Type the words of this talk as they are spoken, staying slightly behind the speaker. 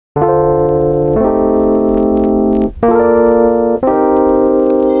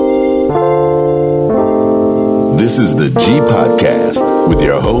This is the G Podcast with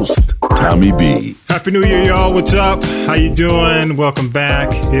your host, Tommy B. Happy New Year, y'all. What's up? How you doing? Welcome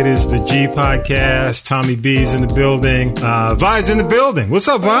back. It is the G Podcast. Tommy B's in the building. Vi's in the building. What's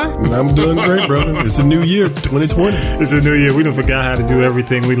up, Vi? I'm doing great, brother. It's a new year, 2020. It's a new year. We done forgot how to do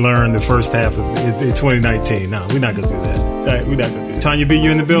everything we learned the first half of 2019. No, we're not going to do that. We're not going to do that. Tanya B,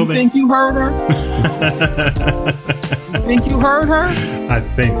 you in the building? You think you heard her? Think you heard her? I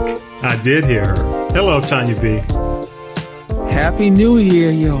think I did hear her. Hello, Tanya B. Happy New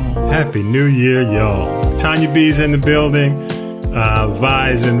Year, y'all. Happy New Year, y'all. Tanya B's in the building.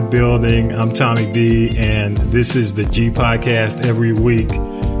 Vi's in the building. I'm Tommy B, and this is the G Podcast. Every week,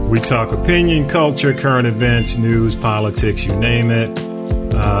 we talk opinion, culture, current events, news, politics, you name it.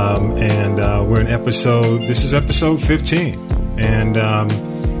 And we're in this is episode 15. And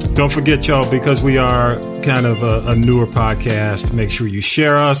don't forget, y'all, because we are kind of a newer podcast, make sure you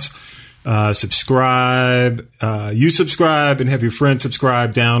share us. Subscribe, you subscribe and have your friends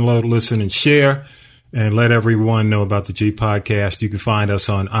subscribe, download, listen, and share, and let everyone know about the G Podcast. You can find us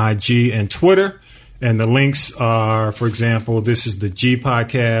on IG and Twitter, and the links are, for example, this is the G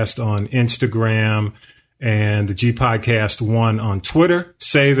Podcast on Instagram and the G Podcast 1 on Twitter.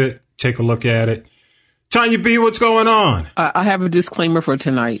 Save it, take a look at it. Tanya B, what's going on? I have a disclaimer for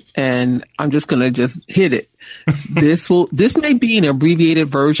tonight, and I'm just going to just hit it. This may be an abbreviated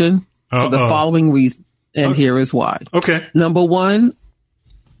version. For the following reason, and here is why. Okay. Number one,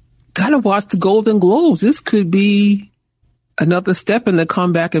 gotta watch the Golden Globes. This could be another step in the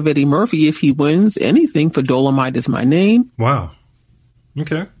comeback of Eddie Murphy if he wins anything for Dolomite Is My Name. Wow.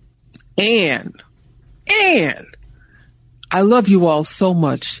 Okay. And I love you all so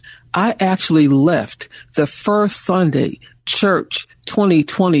much. I actually left the first Sunday church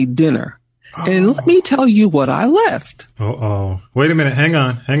 2020 dinner. And let me tell you what I left. Uh-oh. Wait a minute. Hang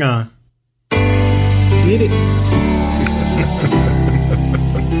on. Get it?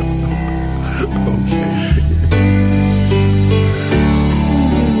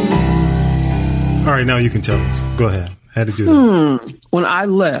 All right, now you can tell us. Go ahead. Had to do that. When I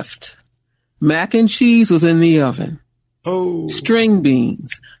left, mac and cheese was in the oven. Oh. String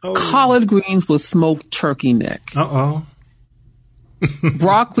beans. Oh. Collard greens with smoked turkey neck. Uh-oh.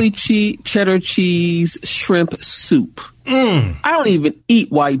 Broccoli, cheddar cheese, shrimp soup. I don't even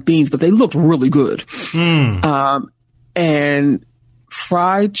eat white beans, but they looked really good. And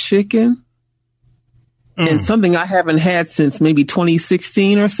fried chicken and something I haven't had since maybe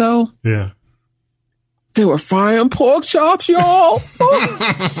 2016 or so. Yeah. They were frying pork chops, y'all.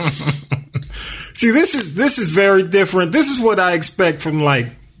 See, this is very different. This is what I expect from like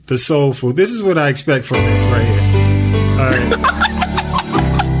the soul food. This is what I expect from this right here. All right.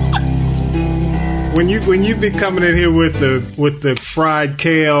 When you be coming in here with the fried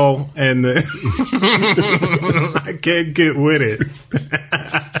kale and the I can't get with it.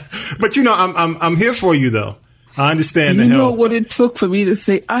 But you know, I'm here for you though. I understand the help. Do you know what it took for me to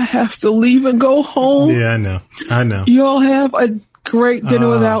say I have to leave and go home? Yeah, I know. You all have a great dinner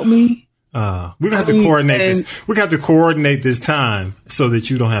without me. We're gonna have to coordinate this. We're gonna have to coordinate this time so that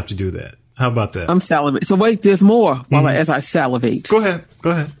you don't have to do that. How about that? I'm salivating. So wait, there's more as I salivate. Go ahead.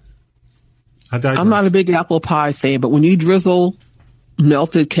 I'm not a big apple pie fan, but when you drizzle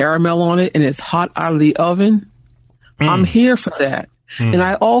melted caramel on it and it's hot out of the oven, I'm here for that. And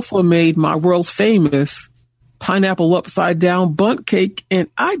I also made my world famous pineapple upside down bundt cake, and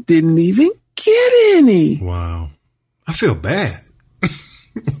I didn't even get any. Wow. I feel bad.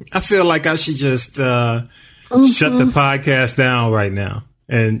 I feel like I should just shut the podcast down right now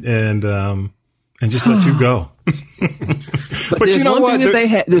and just let you go. But you know what?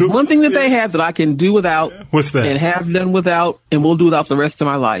 There's one thing that they have that I can do without. What's that? And have done without, and will do without the rest of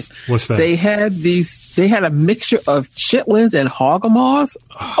my life. What's that? They had a mixture of chitlins and hog maws.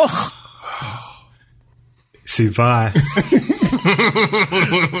 Oh. See, Vi.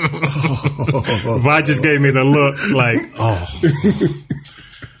 Vi just gave me the look like,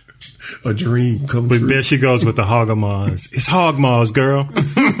 a dream come true. But there she goes with the hog-maws. It's hog-maws, girl.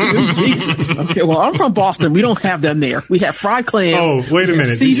 Jesus. Okay, well, I'm from Boston. We don't have them there. We have fried clams. Oh, wait a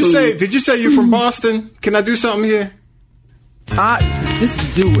minute. Did you say you're from Boston? Can I do something here?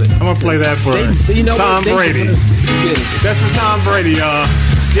 Just do it. I'm gonna play that for Tom Brady. That's for Tom Brady, y'all.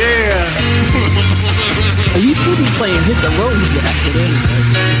 Yeah. You should be playing Hit the Road Jack.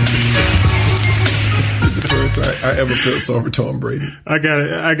 first time I ever felt sorry for Tom Brady. I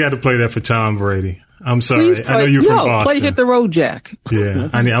got to play that for Tom Brady. I'm sorry. I know you're from Boston. Play Hit the Road Jack. Yeah,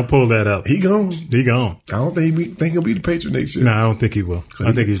 I'll pull that up. He gone. I don't think he'll be the Patriot next year. No, I don't think he will.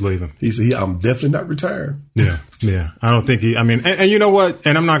 I think he's leaving. He said, I'm definitely not retiring. Yeah. I don't think and you know what?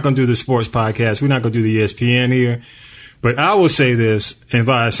 And I'm not going to do the sports podcast. We're not going to do the ESPN here. But I will say this, and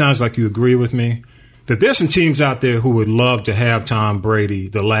Vi, it sounds like you agree with me, that there's some teams out there who would love to have Tom Brady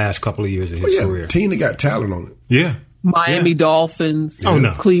the last couple of years of his career. Team that got talent on it. Yeah. Miami Dolphins. Oh,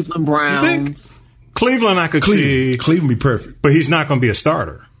 no. Cleveland Browns. You think? Cleveland, I could see. Cleveland be perfect. But he's not going to be a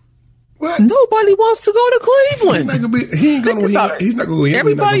starter. What? Nobody wants to go to Cleveland. He's not going to go in.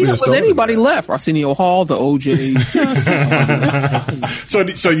 Everybody else, was anybody left? Arsenio Hall, the OJ.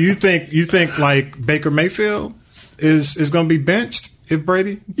 So you think like Baker Mayfield is going to be benched if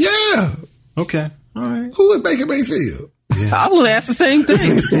Brady? Yeah. Okay. All right. Who is Baker Mayfield? Yeah. I would ask the same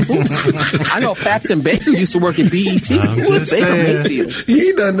thing. I know Paxton Baker used to work at BET. Who is Baker Mayfield?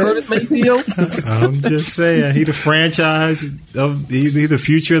 He done that. Curtis Mayfield. I'm just saying, he the franchise of he the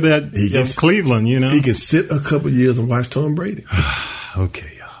future of Cleveland. You know, he can sit a couple years and watch Tom Brady.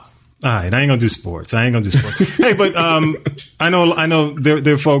 Okay, y'all. All right, I ain't gonna do sports. Hey, but I know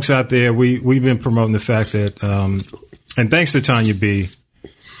there are folks out there. We've been promoting the fact that, and thanks to Tanya B.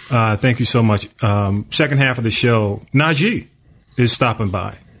 Thank you so much. Second half of the show, Najee is stopping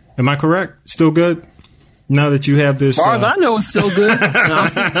by. Am I correct? Still good? Now that you have this. As far as I know, it's still good.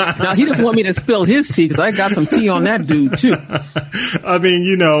 Now, he doesn't want me to spill his tea because I got some tea on that dude, too. I mean,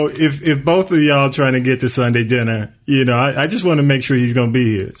 if both of y'all trying to get to Sunday dinner, I just want to make sure he's going to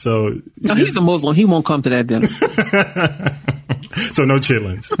be here. So no, he's a Muslim. He won't come to that dinner. So no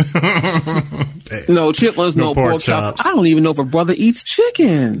chitlins. No chitlins, no pork chops. I don't even know if a brother eats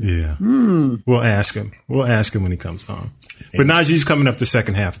chicken. Yeah. We'll ask him. When he comes home. But Najee's coming up the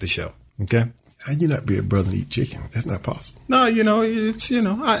second half of the show. Okay. How you not be a brother and eat chicken? That's not possible. No, it's,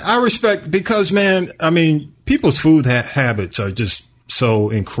 I respect because, man, I mean, people's food habits are just so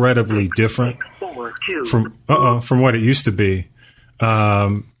incredibly different from what it used to be.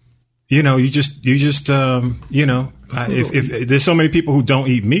 If there's so many people who don't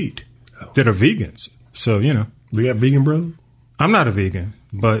eat meat that are vegans. So, We got vegan brothers? I'm not a vegan,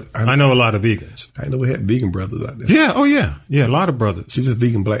 but I know a lot of vegans. I know we had vegan brothers out there. Yeah. Oh, yeah. Yeah. A lot of brothers. She's just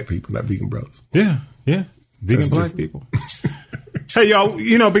vegan black people, not vegan brothers. Yeah. Yeah. Vegan black people. Hey,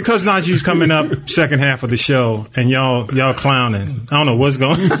 y'all, because Najee's coming up second half of the show and y'all clowning. I don't know what's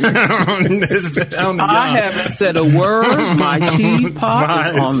going on. I haven't said a word. My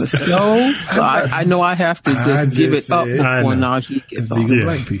teapot is on the stove. So I know I have to just give it up before Najee gets on. It's vegan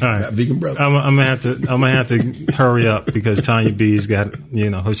black people, not vegan brothers. I'm gonna have to hurry up because Tanya B's got,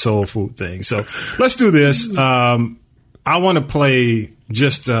 her soul food thing. So let's do this. I want to play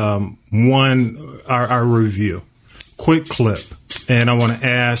just our review. Quick clip. And I want to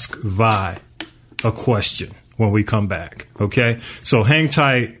ask Vi a question when we come back. Okay? So hang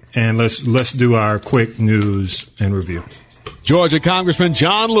tight and let's do our quick news and review. Georgia Congressman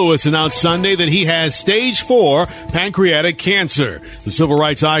John Lewis announced Sunday that he has stage 4 pancreatic cancer. The civil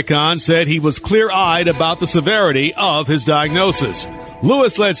rights icon said he was clear-eyed about the severity of his diagnosis.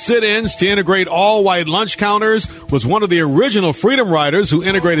 Lewis led sit-ins to integrate all-white lunch counters, was one of the original freedom riders who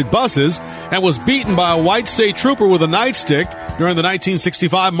integrated buses, and was beaten by a white state trooper with a nightstick during the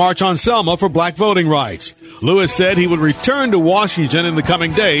 1965 March on Selma for black voting rights. Lewis said he would return to Washington in the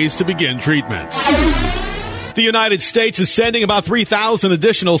coming days to begin treatment. The United States is sending about 3,000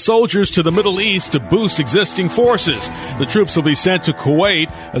 additional soldiers to the Middle East to boost existing forces. The troops will be sent to Kuwait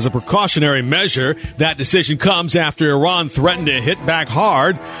as a precautionary measure. That decision comes after Iran threatened to hit back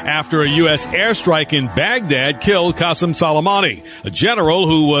hard after a U.S. airstrike in Baghdad killed Qasem Soleimani, a general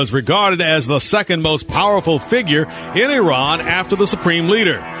who was regarded as the second most powerful figure in Iran after the supreme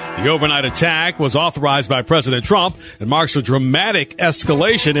leader. The overnight attack was authorized by President Trump and marks a dramatic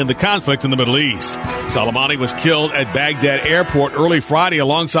escalation in the conflict in the Middle East. Soleimani was killed at Baghdad airport early Friday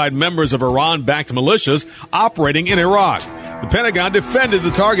alongside members of Iran-backed militias operating in Iraq. The Pentagon defended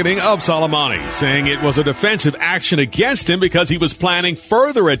the targeting of Soleimani, saying it was a defensive action against him because he was planning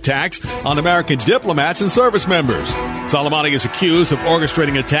further attacks on American diplomats and service members. Soleimani is accused of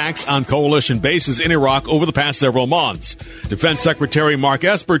orchestrating attacks on coalition bases in Iraq over the past several months. Defense Secretary Mark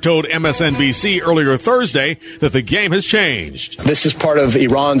Esper told MSNBC earlier Thursday that the game has changed. This is part of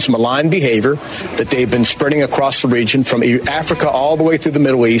Iran's malign behavior that they've been spreading across the region from Africa all the way through the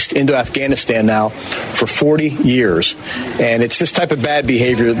Middle East into Afghanistan now for 40 years. And it's this type of bad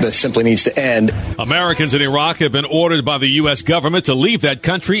behavior that simply needs to end. Americans in Iraq have been ordered by the U.S. government to leave that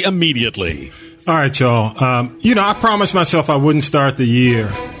country immediately. All right, y'all. I promised myself I wouldn't start the year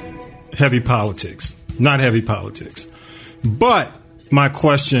heavy politics. Not heavy politics. But my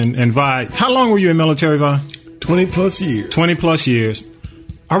question, and Vi, how long were you in military, Vi? 20 plus years. 20 plus years.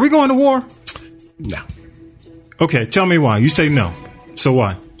 Are we going to war? No. Okay, tell me why. You say no. So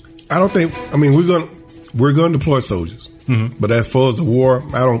why? I don't think. I mean, we're going to deploy soldiers, but as far as the war,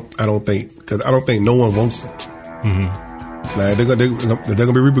 I don't think, because I don't think no one wants it. Now, they're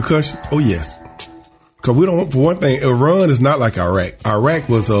gonna be repercussions. Oh yes, because we don't. For one thing, Iran is not like Iraq. Iraq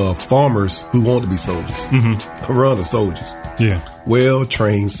was farmers who wanted to be soldiers. Iran are soldiers. Yeah, well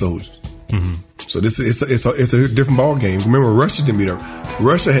trained soldiers. So this it's a different ball game. Remember, Russia didn't beat Iran.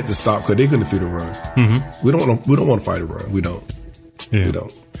 Russia had to stop because they couldn't defeat Iran. We don't want to fight Iran. We don't. Yeah. We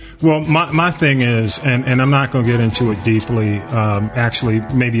don't. Well, my thing is, and I'm not going to get into it deeply. Actually,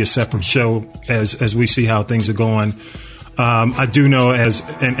 maybe a separate show as we see how things are going. I do know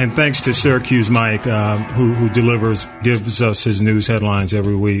and thanks to Syracuse Mike, who gives us his news headlines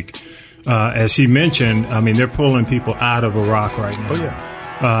every week. As he mentioned, I mean, they're pulling people out of Iraq right now. Oh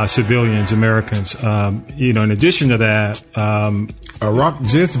yeah. Civilians, Americans. In addition to that, Iraq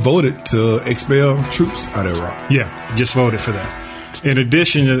just voted to expel troops out of Iraq. Yeah, just voted for that. In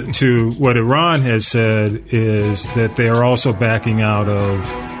addition to what Iran has said is that they are also backing out of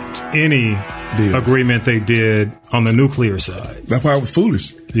any agreement they did on the nuclear side. That's why it was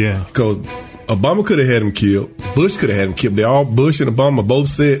foolish. Yeah. Because Obama could have had him killed. Bush could have had him killed. Bush and Obama both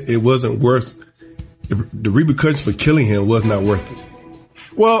said it wasn't worth the repercussions for killing him was not worth it.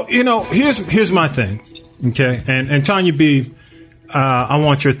 Well, here's my thing. Okay. And Tanya B., I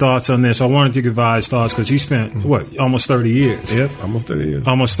want your thoughts on this. I wanted to give Vi's thoughts because he spent, almost 30 years? Yep, almost 30 years.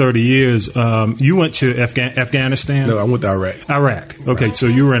 Almost 30 years. You went to Afghanistan? No, I went to Iraq. Iraq. Okay, right. So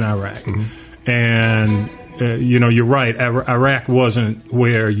you were in Iraq. And, you're right. Iraq wasn't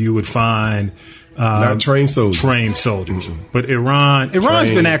where you would find... not trained soldiers. But Iran's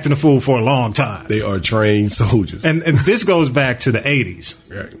been acting a fool for a long time. They are trained soldiers. And this goes back to the 80s.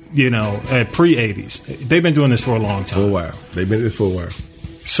 Right. Pre-80s. They've been doing this for a long time. For a while. They've been doing this for a while.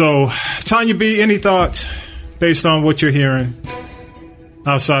 So, Tanya B., any thoughts based on what you're hearing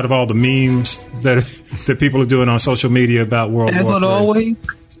outside of all the memes that people are doing on social media about World War III?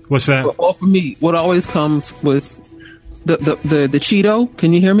 What's that? Well, for me, what always comes with the Cheeto.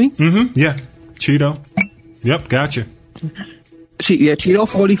 Can you hear me? Yeah. Cheeto. Yep, gotcha. Cheeto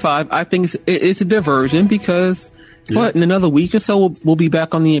 45. I think it's a diversion because in another week or so we'll be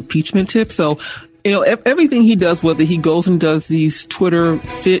back on the impeachment tip. So, everything he does, whether he goes and does these Twitter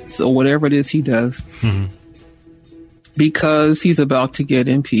fits or whatever it is he does, because he's about to get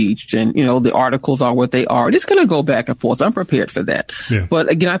impeached and, the articles are what they are. It's going to go back and forth. I'm prepared for that. Yeah. But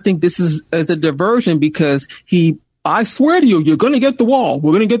again, I think this is as a diversion because I swear to you, you're going to get the wall.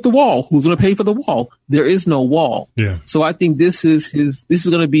 We're going to get the wall. Who's going to pay for the wall? There is no wall. Yeah. So I think this is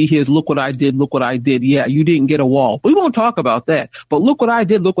going to be his, look what I did. Look what I did. Yeah, you didn't get a wall. We won't talk about that. But look what I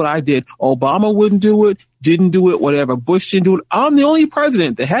did. Look what I did. Obama wouldn't do it. Didn't do it. Whatever. Bush didn't do it. I'm the only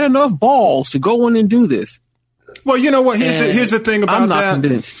president that had enough balls to go in and do this. Well, you know what? Here's the thing about that. I'm not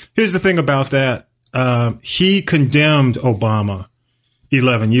convinced. Here's the thing about that. He condemned Obama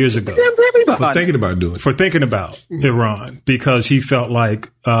 11 years ago for thinking about doing it. For thinking about Iran, because he felt like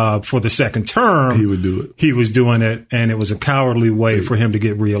for the second term he would do it. He was doing it, and it was a cowardly way for him to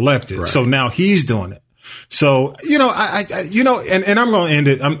get reelected. Right. So now he's doing it. So and I'm going to end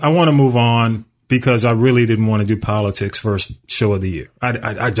it. I want to move on because I really didn't want to do politics first show of the year.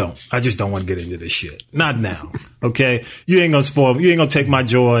 I don't. I just don't want to get into this shit. Not now. Okay. You ain't going to spoil. You ain't going to take my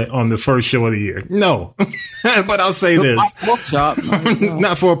joy on the first show of the year. No. But I'll say this. Pork chop.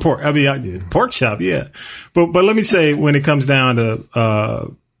 Not for a pork. I mean, pork chop. Yeah. But let me say when it comes down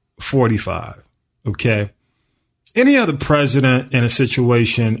to, 45. Okay. Any other president in a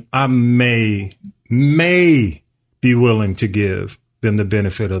situation, I may be willing to give them the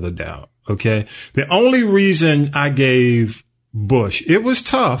benefit of the doubt. Okay. The only reason I gave Bush, it was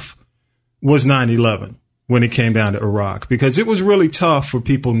tough, was 9/11 when it came down to Iraq, because it was really tough for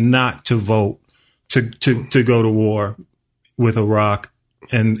people not to vote to go to war with Iraq.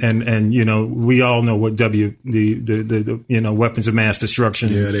 And we all know what the weapons of mass destruction.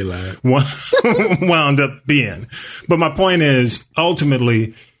 Yeah, they lied. Wound up being. But my point is,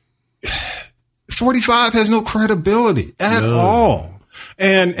 ultimately, 45 has no credibility at all.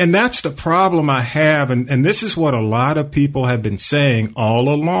 And that's the problem I have. And this is what a lot of people have been saying all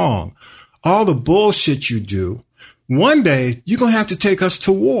along. All the bullshit you do, one day you're going to have to take us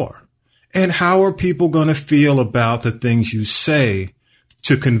to war. And how are people going to feel about the things you say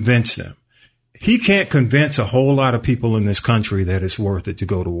to convince them? he can't convince a whole lot of people in this country that it's worth it to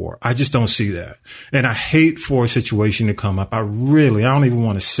go to war. I just don't see that. And I hate for a situation to come up. I don't even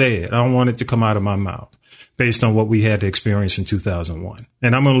want to say it. I don't want it to come out of my mouth based on what we had to experience in 2001.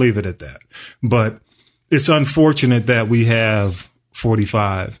 And I'm going to leave it at that. But it's unfortunate that we have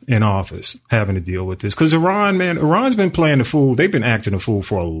 45 in office having to deal with this. Because Iran's been playing the fool. They've been acting a fool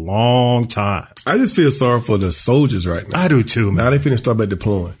for a long time. I just feel sorry for the soldiers right now. I do too, man. Now they finna start back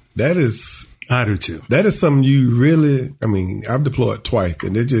deploying. I do too. That is something you really, I've deployed twice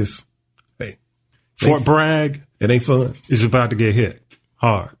and it just, Fort Bragg. It ain't fun. Is about to get hit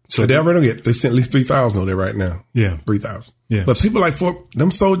hard. So they sent at least 3,000 on there right now. Yeah. 3,000. Yeah. But people like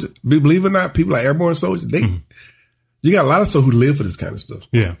them soldiers, believe it or not, people like airborne soldiers, you got a lot of soldiers who live for this kind of stuff.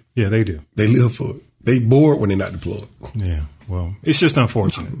 Yeah. Yeah, they do. They live for it. They bored when they're not deployed. Yeah. Well, it's just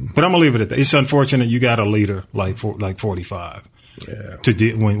unfortunate. But I'm going to leave it at that. It's unfortunate you got a leader like 45. Yeah.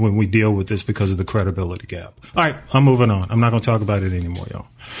 When we deal with this because of the credibility gap. All right, I'm moving on. I'm not going to talk about it anymore, y'all.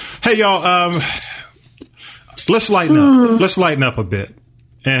 Hey, y'all, let's lighten up. Let's lighten up a bit.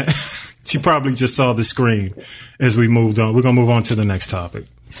 And she probably just saw the screen as we moved on. We're going to move on to the next topic.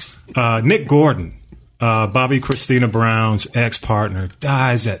 Nick Gordon, Bobby Christina Brown's ex-partner,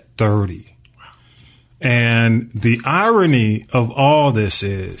 dies at 30. And the irony of all this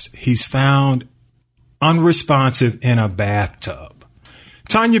is he's found unresponsive in a bathtub.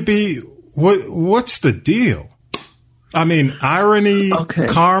 Tanya B, what's the deal? I mean, irony,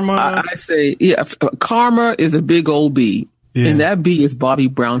 karma. I say, karma is a big old B. Yeah. And that B is Bobby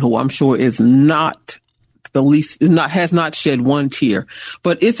Brown, who I'm sure is not has not shed one tear.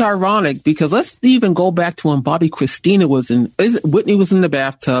 But it's ironic because let's even go back to when Whitney was in the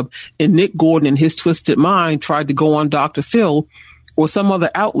bathtub and Nick Gordon in his twisted mind tried to go on Dr. Phil or some other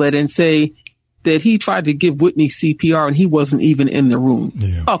outlet and say that he tried to give Whitney CPR and he wasn't even in the room.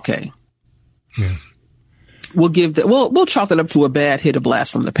 Yeah. Okay. Yeah. We'll chalk that up to a bad hit, a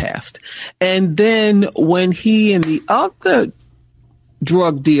blast from the past. And then when he and the other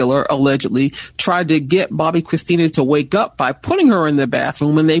drug dealer allegedly tried to get Bobby Christina to wake up by putting her in the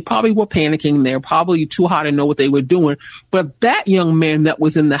bathroom, and they probably were panicking. They're probably too high to know what they were doing. But that young man that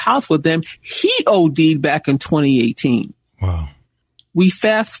was in the house with them, he OD'd back in 2018. Wow. We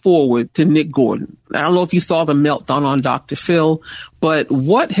fast forward to Nick Gordon. I don't know if you saw the meltdown on Dr. Phil, but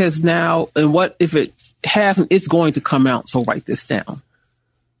what has now, and what if it hasn't, it's going to come out. So write this down.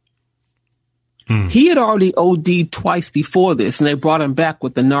 He had already OD'd twice before this, and they brought him back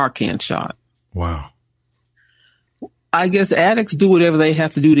with the Narcan shot. Wow. I guess addicts do whatever they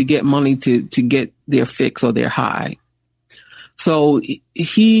have to do to get money to get their fix or their high. So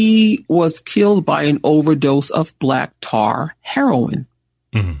he was killed by an overdose of black tar heroin.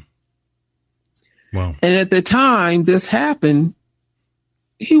 Mm-hmm. Wow. And at the time this happened,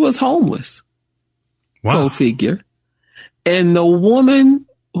 he was homeless. Wow. Go figure. And the woman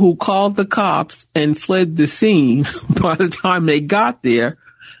who called the cops and fled the scene, by the time they got there,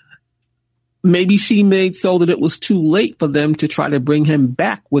 maybe she made so that it was too late for them to try to bring him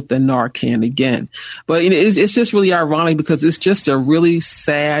back with the Narcan again. But it's just really ironic because it's just a really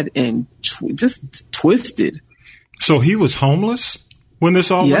sad and just twisted. So he was homeless when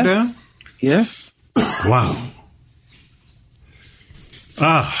this all went down? Yeah. Wow.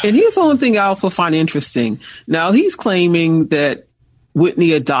 And here's the only thing I also find interesting. Now, he's claiming that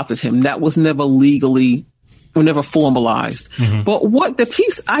Whitney adopted him. That was never legally or never formalized. Mm-hmm. But what the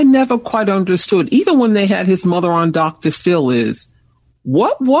piece I never quite understood, even when they had his mother on Dr. Phil, is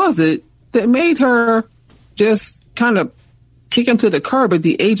what was it that made her just kind of kick him to the curb at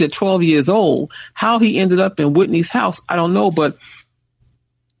the age of 12 years old? How he ended up in Whitney's house, I don't know. But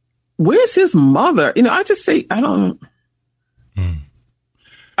where's his mother? I just say, I don't know.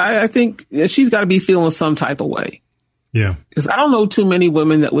 I think she's got to be feeling some type of way. Yeah. Because I don't know too many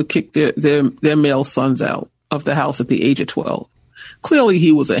women that would kick their male sons out of the house at the age of 12. Clearly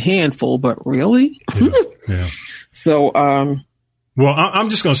he was a handful, but really? Yeah. So, well, I'm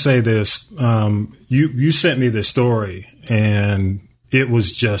just going to say this. You sent me this story and it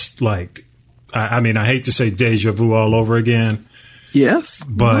was just like, I mean, I hate to say deja vu all over again. Yes.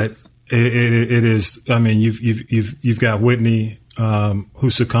 But it is, I mean, you've got Whitney, who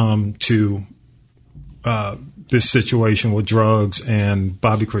succumbed to, this situation with drugs, and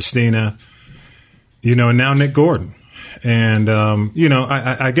Bobby Christina, and now Nick Gordon. And,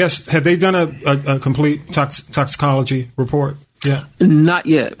 I guess, have they done a complete toxicology report yet? Not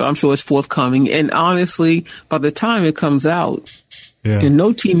yet, but I'm sure it's forthcoming. And honestly, by the time it comes out, and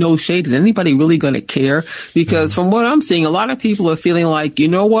no tea, no shade, is anybody really going to care? Because from what I'm seeing, a lot of people are feeling like, you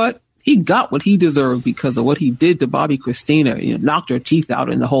know what? he got what he deserved because of what he did to Bobby Christina. Knocked her teeth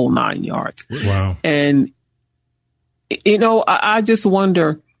out in the whole 9 yards. Wow. And, I just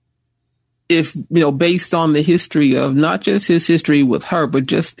wonder if, based on the history of not just his history with her, but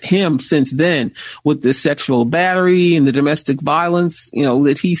just him since then with the sexual battery and the domestic violence,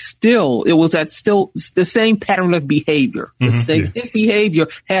 that it was the same pattern of behavior. His behavior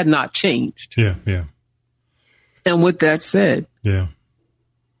had not changed. Yeah. Yeah. And with that said, yeah.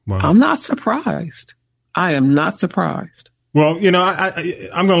 Wow. I'm not surprised. I am not surprised. Well, I'm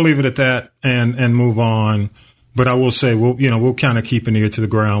going to leave it at that and move on. But I will say, we'll kind of keep an ear to the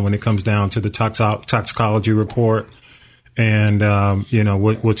ground when it comes down to the toxicology report and,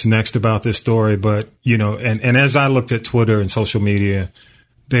 what's next about this story. But, and as I looked at Twitter and social media,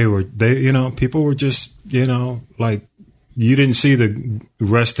 people were just, like, you didn't see the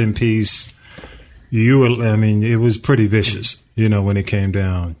rest in peace. It was pretty vicious, when it came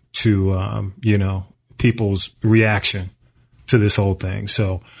down to, people's reaction to this whole thing.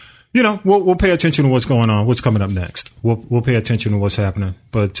 So, we'll pay attention to what's going on, what's coming up next. We'll pay attention to what's happening.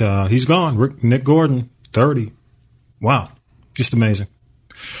 But he's gone. Nick Gordon, 30. Wow. Just amazing.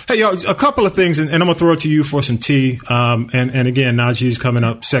 Hey, y'all, a couple of things, and I'm going to throw it to you for some tea. And again, Najee's coming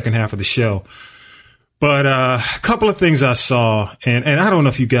up second half of the show. But a couple of things I saw, and I don't know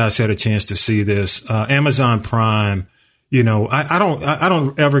if you guys had a chance to see this. Amazon Prime, I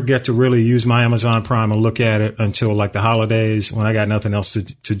don't ever get to really use my Amazon Prime and look at it until like the holidays when I got nothing else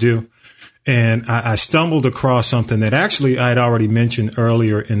to do. And I stumbled across something that actually I had already mentioned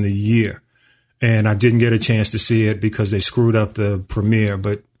earlier in the year. And I didn't get a chance to see it because they screwed up the premiere.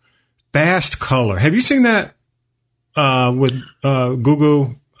 But Fast Color. Have you seen that with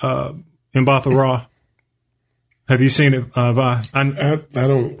Gugu Mbatha Raw? Have you seen it, Vi? I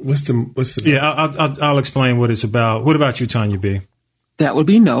don't. What's the? Yeah, I'll explain what it's about. What about you, Tanya B? That would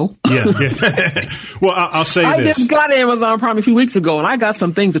be no. Yeah. Well, I'll say this. I just got Amazon Prime a few weeks ago, and I got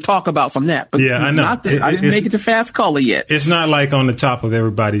some things to talk about from that. But yeah, I know. I didn't make it to Fast Color yet. It's not like on the top of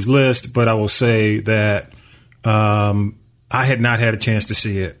everybody's list, but I will say that I had not had a chance to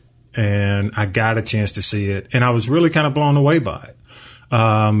see it, and I got a chance to see it, and I was really kind of blown away by it.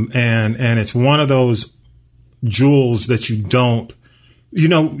 And it's one of those jewels that you don't,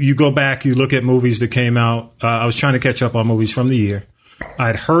 you go back, you look at movies that came out. I was trying to catch up on movies from the year.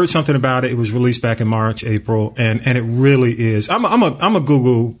 I'd heard something about it. It was released back in March, April, and it really is. I'm a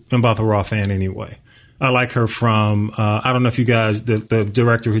Gugu Mbatha Raw fan anyway. I like her from, I don't know if you guys, the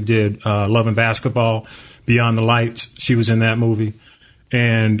director who did, Love and Basketball, Beyond the Lights. She was in that movie.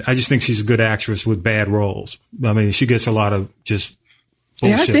 And I just think she's a good actress with bad roles. I mean, she gets a lot of just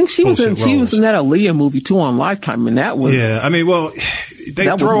bullshit, I think she was in that Aaliyah movie too on Lifetime, and that was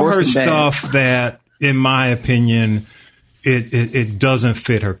they throw her stuff that, in my opinion, it doesn't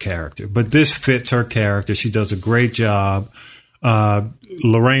fit her character. But this fits her character. She does a great job.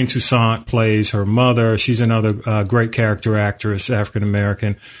 Lorraine Toussaint plays her mother. She's another great character actress, African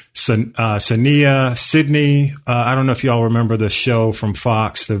American. Sania Sidney. I don't know if y'all remember the show from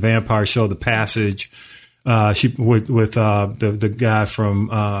Fox, the vampire show, The Passage. She with the guy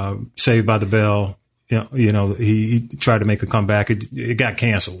from Saved by the Bell. He tried to make a comeback. It got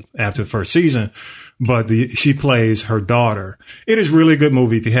canceled after the first season, but she plays her daughter. It is really a good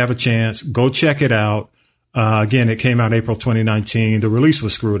movie. If you have a chance, go check it out. Again, it came out April 2019. The release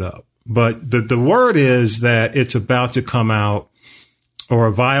was screwed up, but the word is that it's about to come out,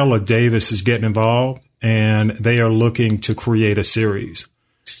 or Viola Davis is getting involved, and they are looking to create a series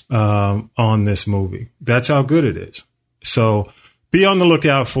on this movie. That's how good it is. So be on the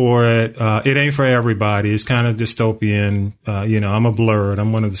lookout for it. It ain't for everybody. It's kind of dystopian. I'm a blurred.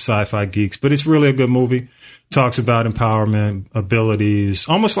 I'm one of the sci-fi geeks, but it's really a good movie. Talks about empowerment, abilities,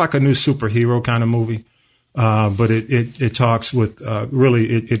 almost like a new superhero kind of movie. But it talks with,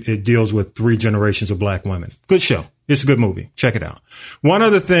 it deals with 3 generations of black women. Good show. It's a good movie. Check it out. One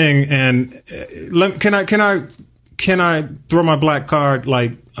other thing, and can I throw my black card,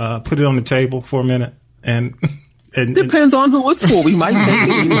 put it on the table for a minute? And depends on who it's for. We might take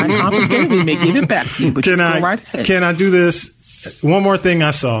it. We might confiscate it. We may give it back to you. But go right ahead. Can I do this? One more thing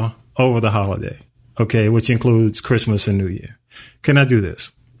I saw over the holiday, okay, which includes Christmas and New Year. Can I do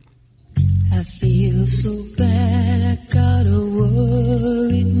this? I feel so bad, I got a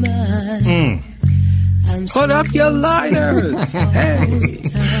worried mind. Put up your lighters. Hey.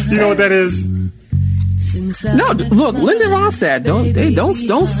 You know what that is? No, look, Linda Ronstadt,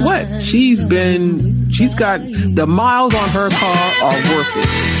 don't sweat. She's got the miles on her car are worth it.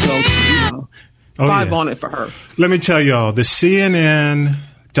 So, 5 on it for her. Let me tell y'all, the CNN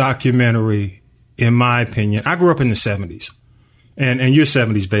documentary, in my opinion, I grew up in the 70s. and you're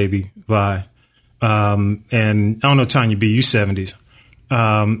 70s baby, Vi. And I don't know, Tanya B, you 70s.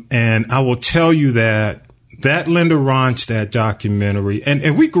 And I will tell you that Linda Ronstadt documentary, and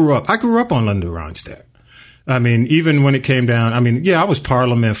I grew up on Linda Ronstadt. I mean, even when it came down, I mean, yeah, I was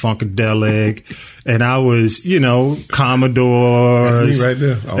Parliament Funkadelic, and I was, Commodores. That's me right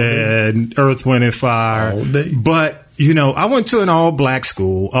there. And Earth, Wind and Fire. All day. But, I went to an all-black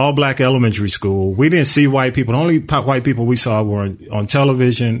school, all-black elementary school. We didn't see white people. The only white people we saw were on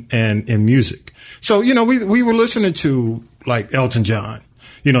television and in music. So, we were listening to, like, Elton John,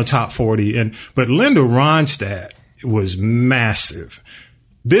 top 40. But Linda Ronstadt was massive.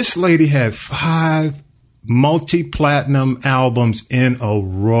 This lady had 5 multi-platinum albums in a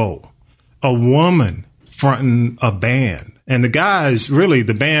row. A woman fronting a band. And the guys, really,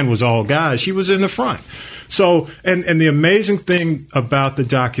 the band was all guys. She was in the front. So, and the amazing thing about the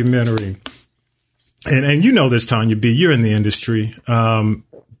documentary, and you know this, Tanya B, you're in the industry.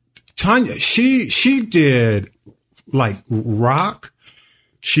 Tanya, she did like rock.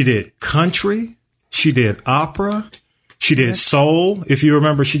 She did country. She did opera. She did soul. If you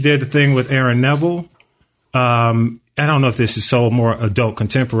remember, she did the thing with Aaron Neville. I don't know if this is soul, more adult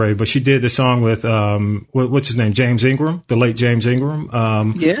contemporary, but she did the song with, what's his name? James Ingram, the late James Ingram.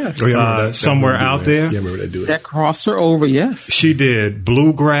 Somewhere Out There. Yeah, I remember that dude. That crossed her over, yes. She did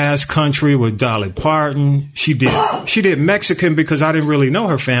bluegrass country with Dolly Parton. She did Mexican because I didn't really know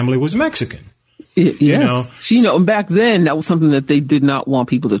her family was Mexican. Yes. Back then that was something that they did not want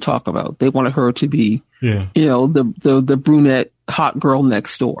people to talk about. They wanted her to be, the brunette hot girl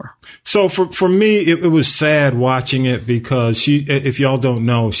next door. So for me, it was sad watching it because if y'all don't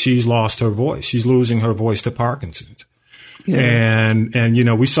know, she's lost her voice. She's losing her voice to Parkinson's. Yeah. And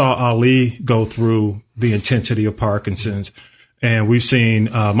we saw Ali go through the intensity of Parkinson's, and we've seen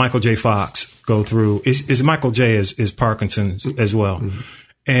Michael J. Fox go through. Is Michael J. is Parkinson's as well. Mm-hmm.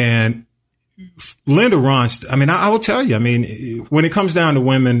 And Linda Ronstadt, I mean, I will tell you, I mean, when it comes down to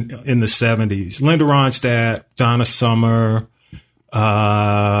women in the 70s, Linda Ronstadt, Donna Summer,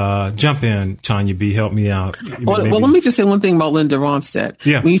 jump in, Tanya B, help me out. Well, let me just say one thing about Linda Ronstadt.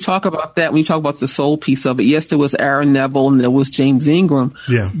 Yeah. When you talk about that, when you talk about the soul piece of it, yes, there was Aaron Neville and there was James Ingram.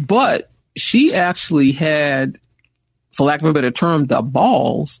 Yeah. But she actually had, for lack of a better term, the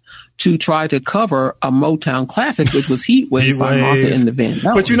balls to try to cover a Motown classic, which was Heat Wave by Martha and the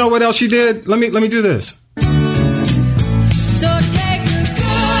Vandellas. But you know what else she did? Let me do this. So take a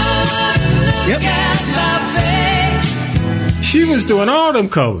good look at my face. She was doing all them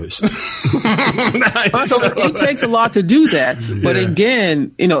covers. So it takes a lot to do that. But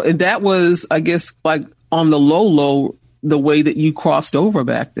again, and that was, I guess, like on the low, the way that you crossed over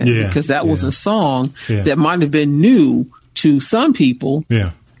back then, because that was a song that might have been new to some people.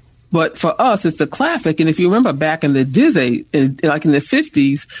 Yeah. But for us, it's a classic. And if you remember back in the Disney, like in the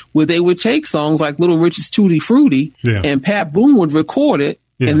 50s, where they would take songs like Little Richard's Tutti Frutti and Pat Boone would record it.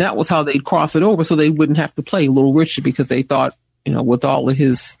 Yeah. And that was how they'd cross it over. So they wouldn't have to play Little Richard because they thought, with all of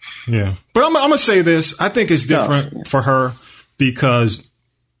his. Yeah. But I'm going to say this. I think it's different for her because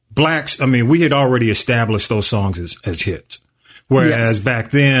blacks, I mean, we had already established those songs as hits. Whereas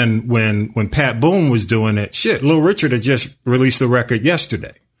back then, when Pat Boone was doing it, Little Richard had just released the record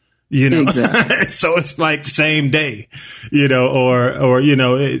yesterday. Exactly. So it's like same day, so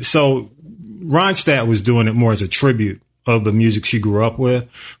Ronstadt was doing it more as a tribute of the music she grew up with.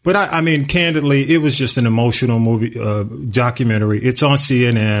 But I mean, candidly, it was just an emotional movie, documentary. It's on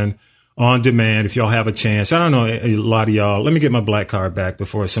CNN on demand. If y'all have a chance, I don't know a lot of y'all. Let me get my black card back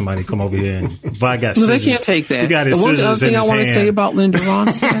before somebody come over here and if I got scissors. They can't take that. He got his one scissors other thing in I his want to hand. say about Linda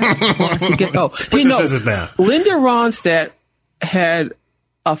Ronstadt. Scissors down. Linda Ronstadt had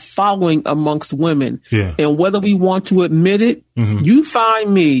a following amongst women. Yeah. And whether we want to admit it, you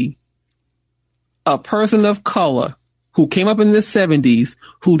find me a person of color who came up in the 70s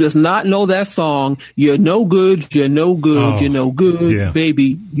who does not know that song, You're No Good, You're No Good, You're No Good,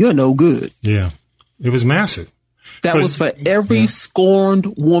 Baby, You're No Good. Yeah. It was massive. That was for every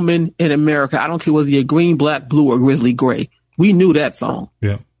scorned woman in America. I don't care whether you're green, black, blue, or grizzly gray. We knew that song.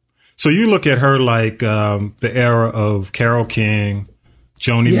 Yeah. So you look at her like the era of Carole King,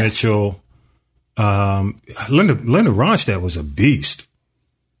 Joni Mitchell. Linda Ronstadt was a beast.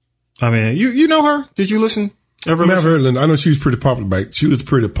 I mean, you know her? Did you listen? Never heard Linda. I know she was pretty popular She was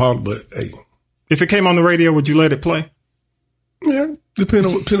pretty popular, but hey. If it came on the radio, would you let it play? Yeah,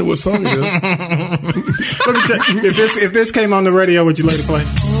 depending on what song it is. Let me tell you, if this came on the radio, would you let it play?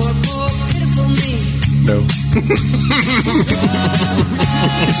 No.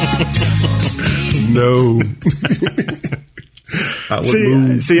 No.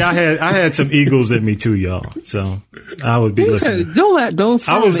 See, I had some Eagles in me too, y'all. So I would be listening. Don't.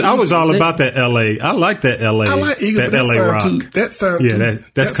 I was all about that LA. I like that LA. I like Eagles. That LA rock. That sounds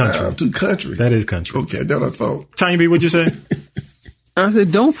that's country. Sound too country. That is country. Okay, that's what I thought. Tanya B, what'd you say? I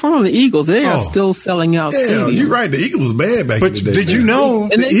said, don't front on the Eagles. They are still selling out. Yeah, you're right. The Eagles was bad back in the day. Did you know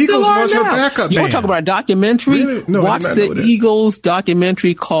the Eagles was her backup band? You want to talk about a documentary? Really? No, watch the Eagles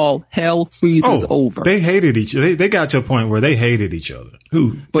documentary called Hell Freezes Over. They hated each other. They got to a point where they hated each other.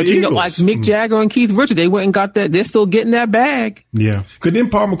 Who? But the you Eagles. know, like Mick Jagger and Keith Richards, they went and got that. They're still getting that bag. Yeah. Because then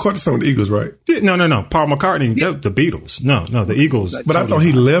Paul McCartney sung the Eagles, right? Yeah, no. Paul McCartney, the Beatles. No, the Eagles. But I thought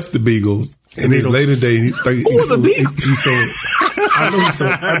he left the Beatles in his later day. He I knew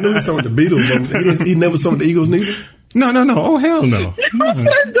he sung the Beatles. He never sung the Eagles neither. No. Oh, hell no. The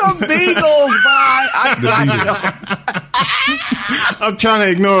Beatles, I'm trying to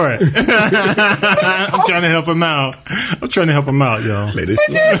ignore it. I'm trying to help him out. Y'all.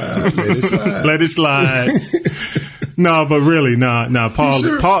 Let it slide. No, but really, no. Paul,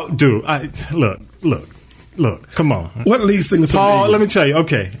 sure? Paul, dude, look, come on. What lead singer? Paul, let me tell you.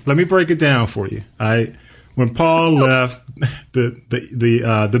 Okay, let me break it down for you. All right. When Paul left the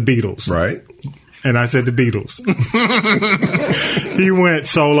Beatles, right? And I said the Beatles. He went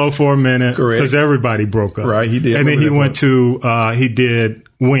solo for a minute because everybody broke up. Right, he did. And then he went to he did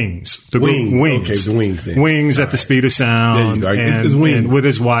Wings. Wings. Okay, the Wings then. Wings at the Speed of Sound. There you go. And with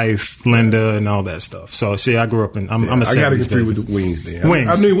his wife Linda and all that stuff. So see, I grew up in. I'm a. I got to get free with the Wings then. Wings.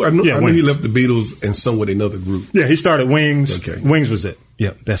 I knew he left the Beatles and sung with another group. Yeah, he started Wings. Okay, Wings was it.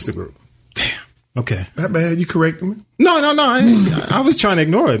 Yeah, that's the group. Damn. Okay. Not bad. You corrected me? No. I was trying to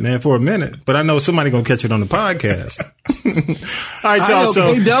ignore it, man, for a minute. But I know somebody going to catch it on the podcast. All right, y'all.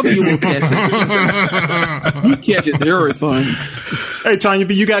 So KW will catch it. You catch it. Very fun. Hey, Tanya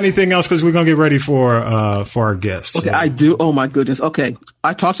B, you got anything else? Because we're going to get ready for our guests. Okay, I do. Oh, my goodness. Okay.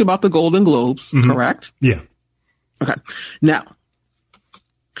 I talked about the Golden Globes, correct? Yeah. Okay. Now,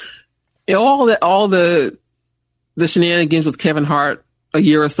 all the shenanigans with Kevin Hart a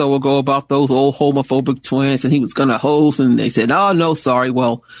year or so ago about those old homophobic twins and he was going to host and they said, oh, no, sorry.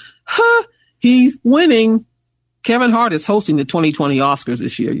 Well, he's winning. Kevin Hart is hosting the 2020 Oscars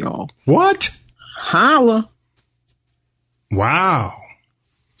this year, y'all. What? Holla. Wow.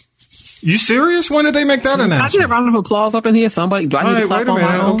 You serious? When did they make that announcement? I get a round of applause up in here. Somebody, do I need to clap on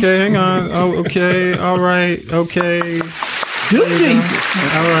my own? Okay, hang on. Oh, okay. All right. Okay. Do Jesus.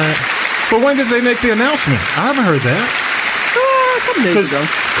 All right. But when did they make the announcement? I haven't heard that.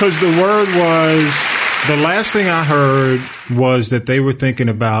 Because the word was, the last thing I heard was that they were thinking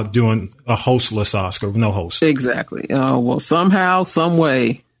about doing a hostless Oscar, no host. Exactly. Well, somehow, some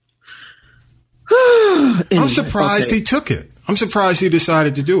way. Anyway, I'm surprised he took it. I'm surprised he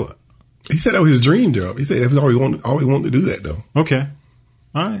decided to do it. He said that was his dream job. He said that was always wanted to do that, though. Okay.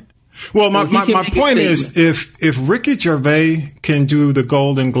 All right. Well, my point is, if Ricky Gervais can do the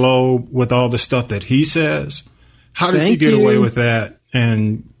Golden Globe with all the stuff that he says, how does he get away with that?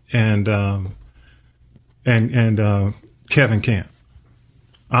 And Kevin can't.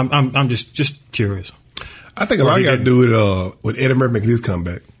 I'm just curious. I think a lot got to do with Eddie Murphy making his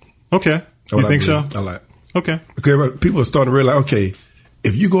comeback. Okay, you think so? I like. Okay, because people are starting to realize, okay,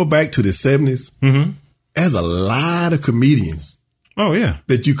 if you go back to the 70s, there's a lot of comedians. Oh yeah,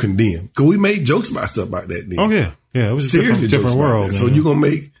 that you condemn because we made jokes about stuff like that. Then. Oh yeah, it was a different world. So you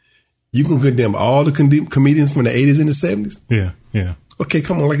can condemn all the comedians from the 80s and the 70s. Yeah. Okay,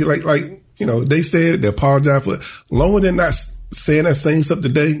 come on, like they said they apologize for it. Longer than not saying that same stuff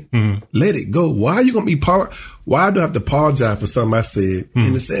today. Let it go. Why are you gonna why do I have to apologize for something I said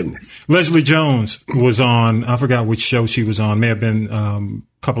in the 70s? Leslie Jones was on. I forgot which show she was on. May have been a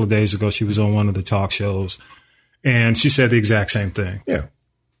couple of days ago. She was on one of the talk shows, and she said the exact same thing. Yeah.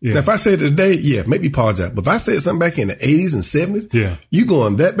 Now, if I said it today, maybe apologize. But if I said something back in the 80s and 70s, you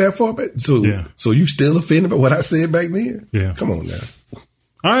going that bad far back? So you still offended by what I said back then? Yeah. Come on now.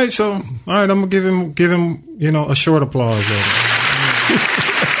 All right, I'm gonna give him, a short applause.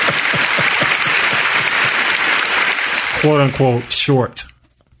 Quote unquote short.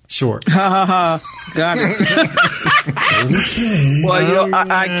 Ha ha ha. Got it. Okay. Well,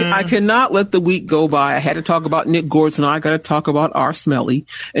 I cannot let the week go by. I had to talk about Nick Gordon. I got to talk about R. Smelly.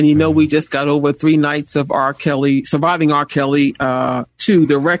 And we just got over 3 nights of R. Kelly, surviving R. Kelly, 2,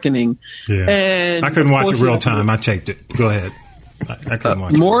 The Reckoning. Yeah. And I couldn't watch it real time. I taped it. Go ahead. I couldn't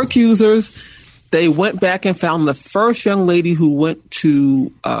watch it. More accusers. They went back and found the first young lady who went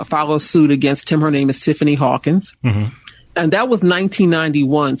to file a suit against him. Her name is Tiffany Hawkins. And that was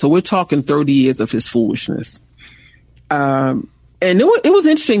 1991. So we're talking 30 years of his foolishness. And it was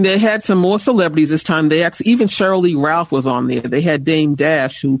interesting. They had some more celebrities this time. They actually, even Cheryl Lee Ralph was on there. They had Dame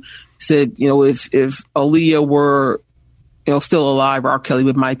Dash, who said, if Aaliyah were, still alive, R. Kelly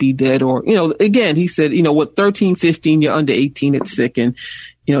might be dead. Or, again, he said, with 13, 15, you're under 18, it's sick. And,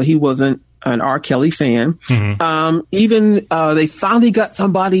 he wasn't an R. Kelly fan. Mm-hmm. Even they finally got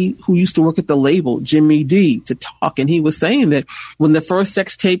somebody who used to work at the label, Jimmy D, to talk. And he was saying that when the first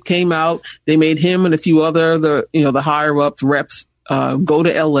sex tape came out, they made him and a few other, the higher ups, reps, go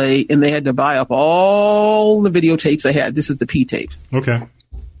to LA, and they had to buy up all the videotapes they had. This is the P tape. Okay.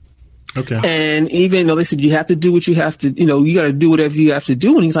 And even though they said, you have to do what you have to, you got to do whatever you have to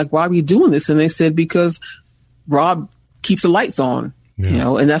do. And he's like, why are you doing this? And they said, because Rob keeps the lights on,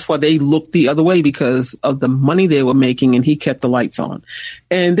 and that's why they looked the other way, because of the money they were making, and he kept the lights on.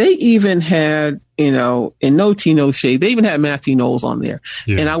 And they even had, in No Tea, No Shade, they even had Matthew Knowles on there.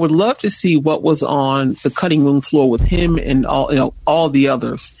 Yeah. And I would love to see what was on the cutting room floor with him and all the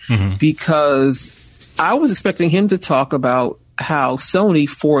others, because I was expecting him to talk about how Sony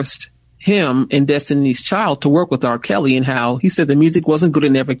forced him and Destiny's Child to work with R. Kelly, and how he said the music wasn't good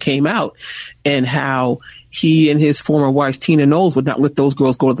and never came out, and how he and his former wife, Tina Knowles, would not let those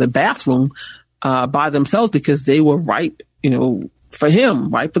girls go to the bathroom by themselves because they were ripe, for him,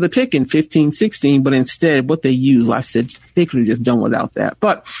 right for the picking, 15, 16. But instead, what they used, I said, they could have just done without that.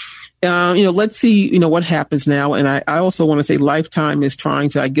 But, let's see, what happens now. And I also want to say Lifetime is trying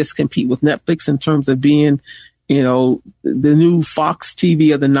to, I guess, compete with Netflix in terms of being, the new Fox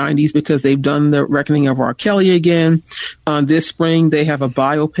TV of the 90s, because they've done the reckoning of R. Kelly again. This spring, they have a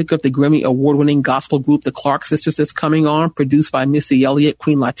biopic of the Grammy award-winning gospel group, the Clark Sisters, that's coming on, produced by Missy Elliott,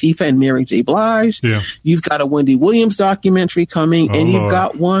 Queen Latifah, and Mary J. Blige. Yeah. You've got a Wendy Williams documentary coming, and you've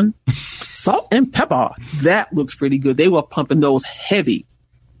got one, Salt and Pepper. That looks pretty good. They were pumping those heavy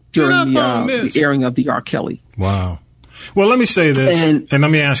during the airing of the R. Kelly. Wow. Well, let me say this, and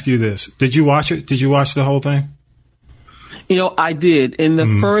let me ask you this. Did you watch it? Did you watch the whole thing? I did. In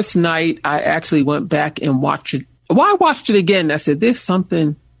the first night, I actually went back and watched it. Well, I watched it again. I said, there's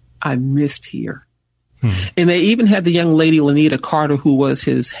something I missed here. And they even had the young lady, Lanita Carter, who was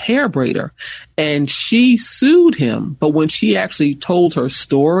his hair braider, and she sued him. But when she actually told her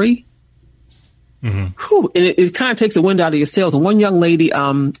story, and it kind of takes the wind out of your sails. And one young lady,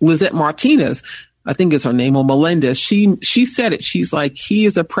 Lizette Martinez, I think is her name, or Melendez, she said it. She's like, he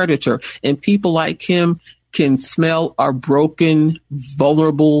is a predator, and people like him can smell a broken,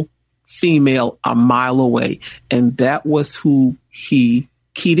 vulnerable female a mile away. And that was who he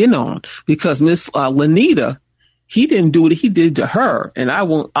keyed in on, because Miss Lanita, he didn't do what he did to her. And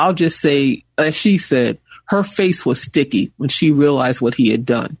I'll just say, as she said, her face was sticky when she realized what he had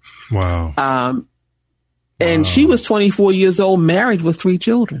done. Wow. And she was 24 years old, married with 3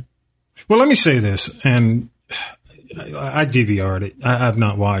 children. Well, let me say this, and I DVR'd it. I have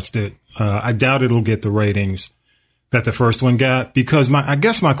not watched it. I doubt it'll get the ratings that the first one got, because I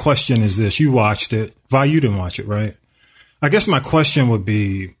guess my question is this. You watched it. Vi, you didn't watch it, right? I guess my question would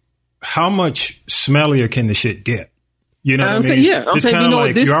be, how much smellier can the shit get? You know what I mean? Saying, yeah. I'm it's saying,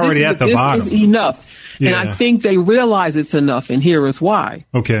 like you're already at the bottom. This is enough. Yeah. And I think they realize it's enough, and here is why.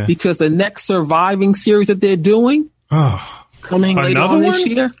 Okay. Because the next surviving series that they're doing, coming later on this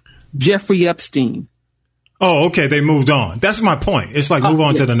year, Jeffrey Epstein. Oh, okay. They moved on. That's my point. It's like move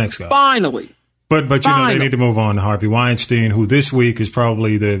on to the next guy. Finally. But they need to move on to Harvey Weinstein, who this week is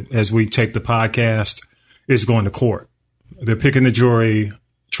probably as we take the podcast, is going to court. They're picking the jury.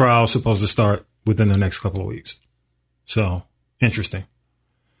 Trial's supposed to start within the next couple of weeks. So interesting.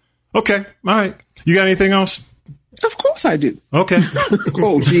 Okay. All right. You got anything else? Of course I do. Okay.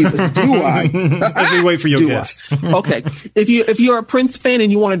 Oh, Jesus. Do I? As we wait for your guest. Okay. If you're a Prince fan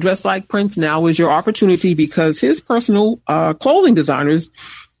and you want to dress like Prince, now is your opportunity, because his personal clothing designers,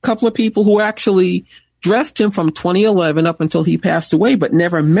 a couple of people who actually dressed him from 2011 up until he passed away but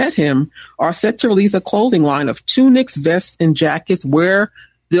never met him, are set to release a clothing line of tunics, vests, and jackets where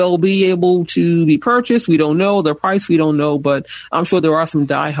they'll be able to be purchased. We don't know the price. We don't know, but I'm sure there are some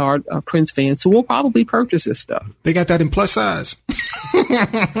diehard Prince fans who will probably purchase this stuff. They got that in plus size.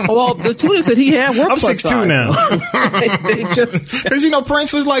 Well, the tunics that he had were plus size. I'm 6'2" now. Because,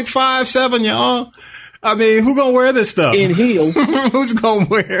 Prince was like 5'7", y'all. I mean, who gonna wear this stuff? In heels. Who's gonna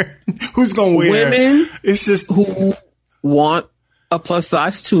wear? Women. It's just who want a plus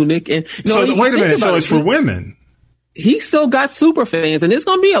size tunic. And so wait a minute. So it's for women. He still got super fans, and there's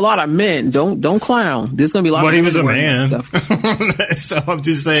going to be a lot of men. Don't clown. There's going to be a lot of men. But he was a man. So I'm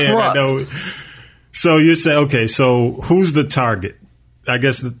just saying. I know. So you say, okay, so who's the target? I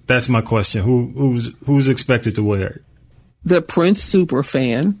guess that's my question. Who's expected to wear it? The Prince super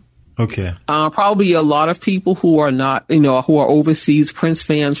fan. Okay. Probably a lot of people who are not, who are overseas, Prince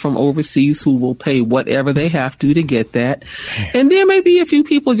fans from overseas who will pay whatever they have to get that. And there may be a few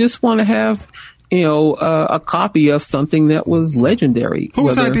people just want to have, a copy of something that was legendary.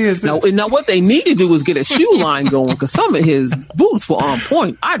 Whose idea is this? Now what they need to do is get a shoe line going, because some of his boots were on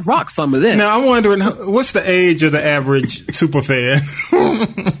point. I'd rock some of them. Now I'm wondering, what's the age of the average super fan?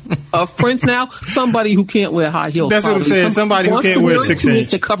 Of Prince now? Somebody who can't wear high heels. That's probably. What I'm saying. Somebody who can't wear 6 inch.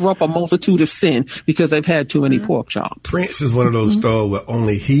 To cover up a multitude of sin because they've had too many pork chops. Prince is one of those stars where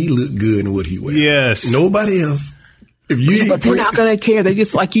only he looked good in what he wears. Yes. Nobody else. But they're not going to care. They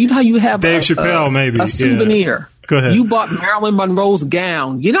just like, how you have Dave Chappelle, maybe a souvenir. Yeah. Go ahead. You bought Marilyn Monroe's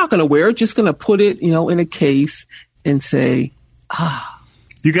gown. You're not going to wear it. Just going to put it, in a case and say,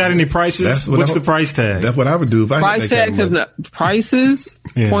 You got any prices? What's the price tag? That's what I would do if I price had that tags. Prices,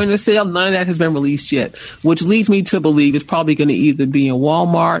 point of sale, none of that has been released yet, which leads me to believe it's probably going to either be in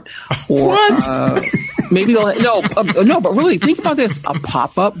Walmart or maybe they'll but really think about this: a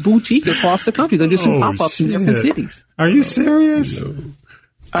pop-up boutique across the country. They'll do some pop-ups in different cities. Are you serious? No.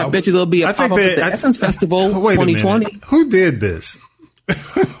 I bet you there'll be a pop-up at the Essence Festival 2020. Who did this?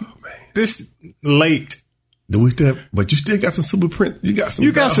 This late. But you still got some super print. You got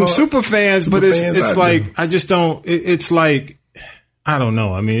some super fans, but it's like there. I just don't. It's like I don't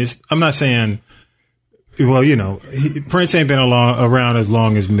know. I mean, I'm not saying. Well, Prince ain't been around as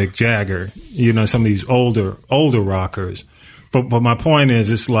long as Mick Jagger. Some of these older rockers. But my point is,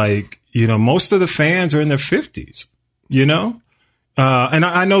 it's like most of the fans are in their 50s. And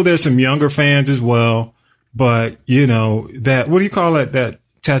I know there's some younger fans as well. But that what do you call it? That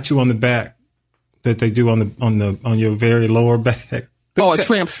tattoo on the back that they do on your very lower back. A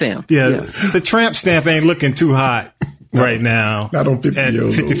tramp stamp. Yeah, the tramp stamp ain't looking too hot right now. Not on 50 at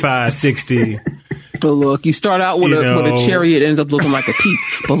 55, 60. But look, you start out with a chariot, ends up looking like a peep.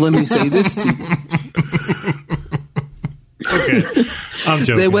 But let me say this to you. Okay, I'm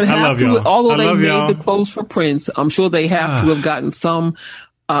joking. They would have I love to, y'all. although they made y'all. the clothes for Prince, I'm sure they have to have gotten some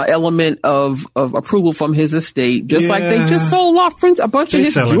element of approval from his estate. Just like they just sold off Prince a bunch of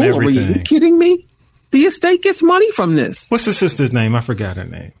his jewelry. Everything. Are you kidding me? The estate gets money from this. What's the sister's name? I forgot her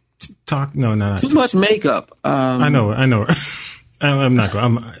name. No. Too much makeup. I know her. I'm not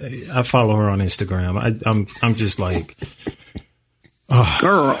going. I follow her on Instagram. I'm just like,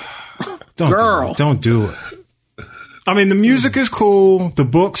 girl, don't do it. I mean, the music is cool. The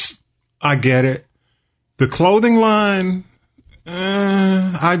books, I get it. The clothing line,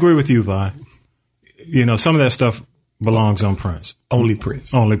 I agree with you, Vi. Some of that stuff belongs on Prince. Only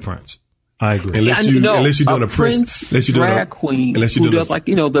Prince. I agree. Unless you're doing a Prince drag queen who does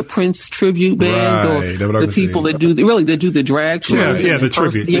the Prince tribute bands or the people that do the drag shows. Yeah, the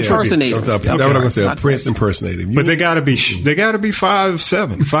tribute, the impersonators. That's what I'm gonna say. A Prince impersonator. But they got to be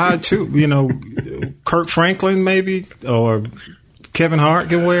 5'7", 5'2". Kirk Franklin maybe or Kevin Hart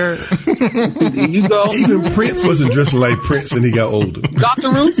can wear it. You go. Even Prince wasn't dressing like Prince, and he got older. Dr.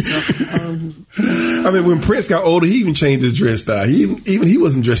 Ruth. I mean, when Prince got older, he even changed his dress style. He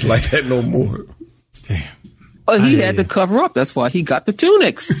wasn't dressed like that no more. Damn. Well, he had to cover up. That's why he got the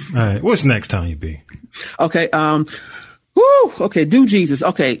tunics. All right. What's next, Tanya B? Okay. Okay. Do Jesus.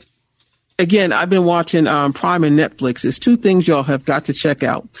 Okay. Again, I've been watching Prime and Netflix. There's two things y'all have got to check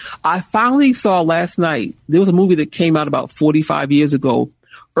out. I finally saw last night, there was a movie that came out about 45 years ago,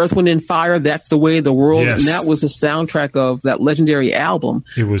 Earth, Wind, and Fire, That's the Way of the World. Yes. And that was the soundtrack of that legendary album.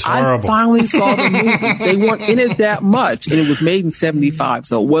 It was horrible. I finally saw the movie. They weren't in it that much, and it was made in 75,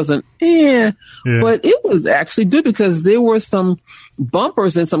 so it wasn't, but it was actually good because there were some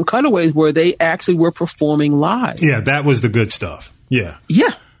bumpers and some cutaways where they actually were performing live. Yeah, that was the good stuff. Yeah. Yeah.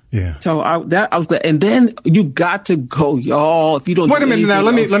 Yeah. So I was glad. And then you got to go, y'all. If you don't wait a minute now,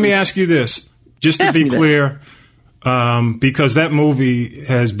 let me ask you this, just to be clear, because that movie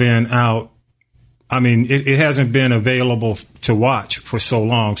has been out. I mean, it hasn't been available to watch for so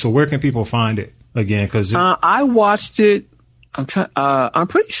long. So where can people find it again? Because I watched it. I'm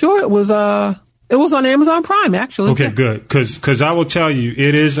pretty sure it was on Amazon Prime actually. Okay, good. Because I will tell you,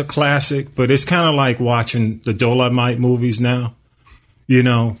 it is a classic, but it's kind of like watching the Dolomite movies now.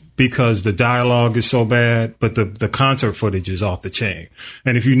 Because the dialogue is so bad, but the concert footage is off the chain.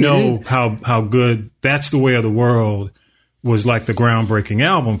 And if you know how good That's the Way of the World was, like the groundbreaking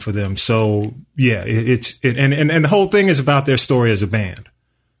album for them. So yeah, and the whole thing is about their story as a band.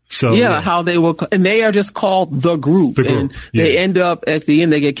 So how they were, and they are just called The Group. And they end up at the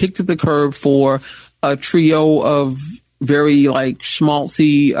end, they get kicked to the curb for a trio of very like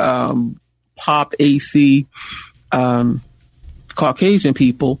schmaltzy, pop AC, Caucasian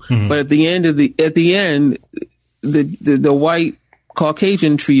people, but at the end, the white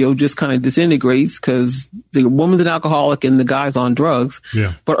Caucasian trio just kind of disintegrates because the woman's an alcoholic and the guy's on drugs.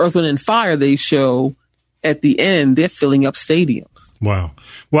 Yeah. But Earth, Wind & Fire, they show at the end, they're filling up stadiums. Wow.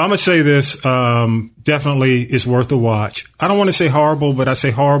 Well, I'm going to say this. Definitely it's worth a watch. I don't want to say horrible, but I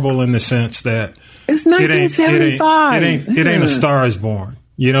say horrible in the sense that it's 1975. It ain't A Star Is Born.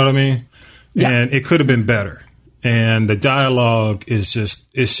 You know what I mean? Yeah. And it could have been better. And the dialogue is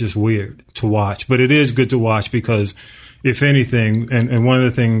just weird to watch, but it is good to watch because if anything, and one of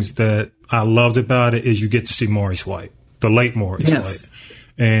the things that I loved about it is you get to see Maurice White, the late Maurice White.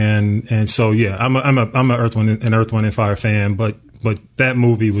 And so, yeah, I'm a Earth, Wind & Fire fan, but that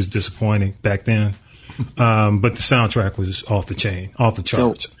movie was disappointing back then. But the soundtrack was off the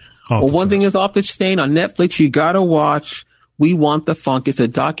charts. One thing is off the chain on Netflix, you gotta watch We Want the Funk. It's a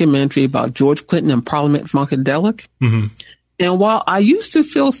documentary about George Clinton and Parliament Funkadelic. Mm-hmm. And while I used to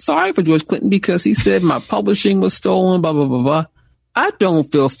feel sorry for George Clinton because he said my publishing was stolen, blah, blah, blah, blah, I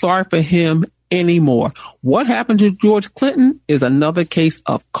don't feel sorry for him anymore. What happened to George Clinton is another case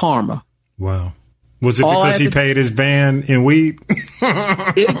of karma. Wow. Was it because he paid his band in weed?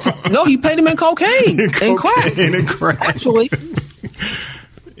 No, he paid him in cocaine and crack. And crack. Actually.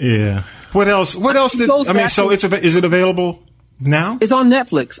 Yeah. What else? Is it available now? It's on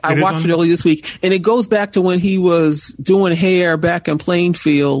Netflix. I watched it earlier this week. And it goes back to when he was doing hair back in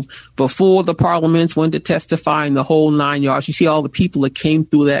Plainfield before the parliaments went to testify in the whole 9 yards. You see all the people that came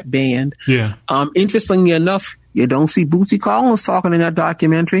through that band. Yeah. Interestingly enough, you don't see Bootsy Collins talking in that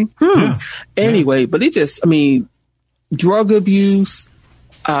documentary. Yeah. Anyway, but it just, drug abuse,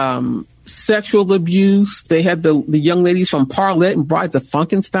 sexual abuse. They had the young ladies from Parlette and Brides of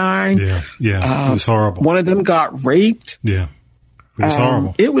Funkenstein. Yeah. It was horrible. One of them got raped. Yeah. It was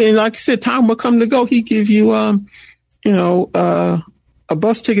horrible. And like I said, time will come to go. He give you, a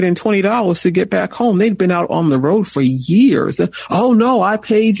bus ticket and $20 to get back home. They'd been out on the road for years. Oh no, I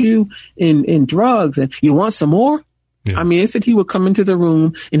paid you in drugs and you want some more? Yeah. They said he would come into the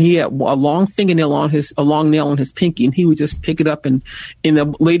room and he had a long fingernail on a long nail on his pinky, and he would just pick it up. And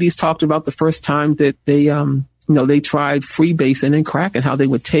the ladies talked about the first time that they, they tried freebasing and crack and how they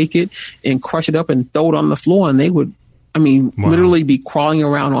would take it and crush it up and throw it on the floor. And they would, literally be crawling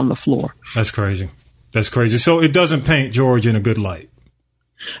around on the floor. That's crazy. So it doesn't paint George in a good light.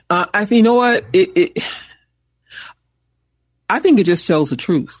 I think, you know what? I think it just shows the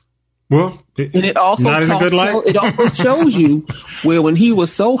truth. Well, it also shows you where when he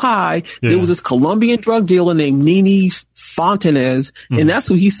was so high, there was this Colombian drug dealer named Nini Fontanez, and that's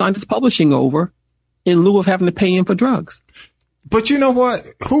who he signed his publishing over in lieu of having to pay him for drugs. But you know what?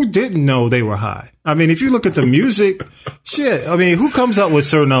 Who didn't know they were high? If you look at the music, shit. Who comes up with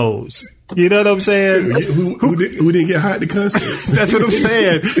Sir Nose? You know what I'm saying? Who didn't get high at the concert? That's what I'm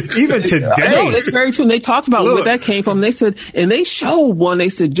saying. Even today. No, that's very true. And they talked about where that came from. They said, and they showed one, they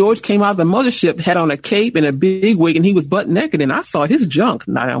said George came out of the mothership, had on a cape and a big wig, and he was butt naked. And I saw his junk.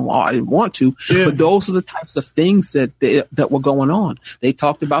 I didn't want to, but those are the types of things that were going on. They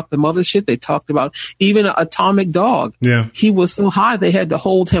talked about the mothership. They talked about even an Atomic Dog. Yeah. He was so high, they had to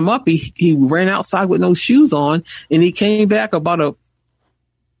hold him up. He ran outside with no shoes on, and he came back about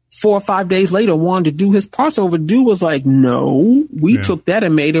 4 or 5 days later, wanted to do his parts over. Dude was like, no, we took that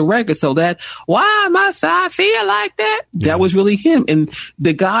and made a record. So that, why must I feel like that? That was really him. And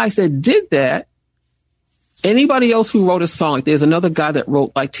the guys that did that, anybody else who wrote a song, like there's another guy that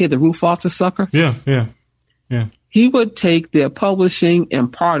wrote like Tear the Roof Off the Sucker. Yeah. He would take their publishing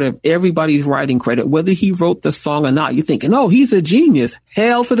and part of everybody's writing credit, whether he wrote the song or not. You're thinking, oh, he's a genius.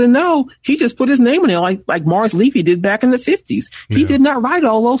 Hell to the no. He just put his name in there like Morris Levy did back in the 50s. He did not write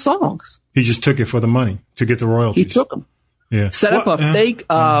all those songs. He just took it for the money to get the royalties. He took them. Yeah. Set up a fake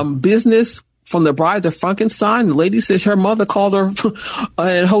business from the Brides of Frankenstein. The lady says her mother called her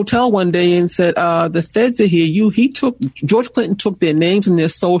at a hotel one day and said, the feds are here. George Clinton took their names and their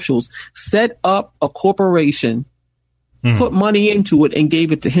socials, set up a corporation, put money into it and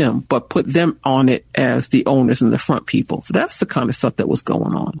gave it to him, but put them on it as the owners and the front people. So that's the kind of stuff that was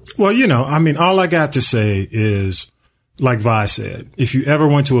going on. Well, all I got to say is, like Vi said, if you ever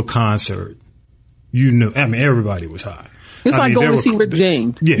went to a concert, you knew, everybody was high. It's like going to see Rick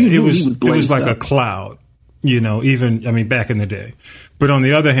James. Yeah, it was like a cloud, even, back in the day. But on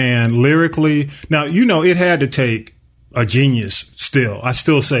the other hand, lyrically, now, it had to take a genius still. I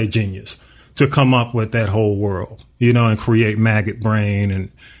still say genius to come up with that whole world, and create Maggot Brain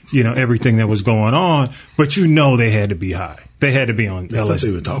and, everything that was going on. But they had to be high. They had to be on LSD. That's what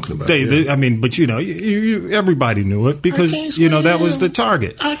they were talking about. But everybody knew it because, that was the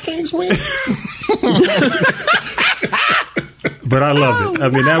target. I can't swim. But I loved it. I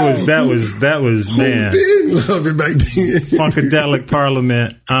mean, that was man. Who didn't love it back then? Funkadelic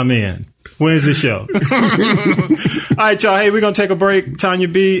Parliament. I'm in. When's the show? All right, y'all. Hey, we're gonna take a break. Tanya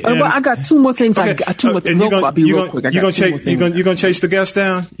B. But I got two more things. Okay. I got two more things. I'll be real quick. You gonna chase the guest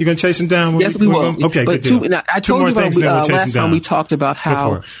down? You gonna chase him down? Yes, we will. Okay, but good. I told you about last time we talked about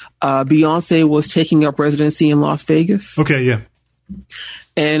how Beyonce was taking up residency in Las Vegas. Okay, yeah.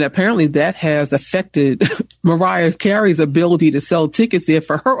 And apparently that has affected Mariah Carey's ability to sell tickets there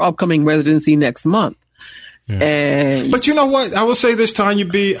for her upcoming residency next month. Yeah. But you know what? I will say this, Tanya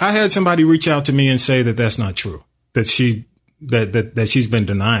B. I had somebody reach out to me and say that that's not true. That she's been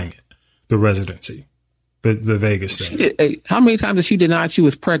denying it, the residency, the Vegas thing. How many times has she denied she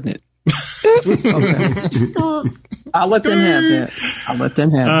was pregnant? Okay. I'll let them have that.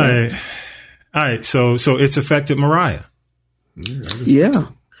 All right. So it's affected Mariah. Yeah.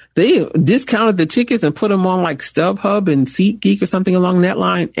 They discounted the tickets and put them on like StubHub and SeatGeek or something along that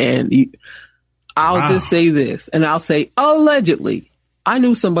line. And I'll just say this, and I'll say allegedly, I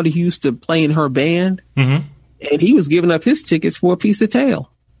knew somebody who used to play in her band, and he was giving up his tickets for a piece of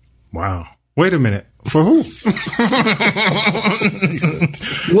tail. Wow. Wait a minute. For who? You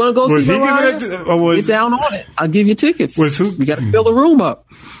want to go see Mariah? Get down on it. I'll give you tickets. Was who? You got to fill the room up.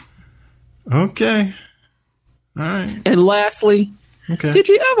 Okay. All right. And lastly, did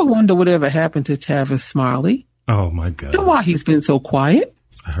you ever wonder whatever happened to Tavis Smiley? Oh, my God. And why he's been so quiet?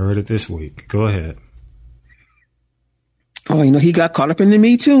 I heard it this week. Go ahead. Oh, he got caught up in the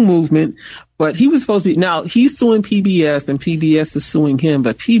Me Too movement, but he was supposed to be. Now, he's suing PBS and PBS is suing him,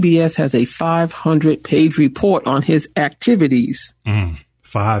 but PBS has a 500-page report on his activities.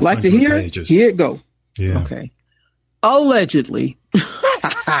 500 like to hear pages. Here it go. Yeah. Okay. Allegedly,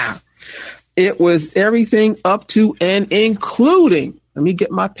 it was everything up to and including, let me get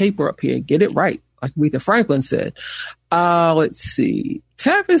my paper up here, get it right, like Aretha Franklin said. Let's see.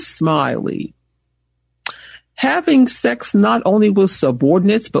 Tavis Smiley having sex not only with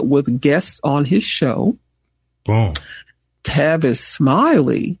subordinates, but with guests on his show. Boom. Tavis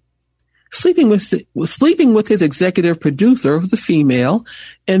Smiley sleeping with his executive producer, who's a female,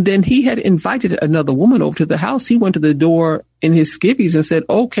 and then he had invited another woman over to the house. He went to the door in his skivvies and said,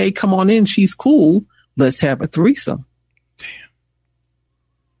 "Okay, come on in. She's cool. Let's have a threesome."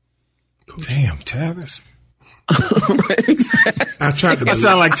 Damn, Tavis. I tried to. I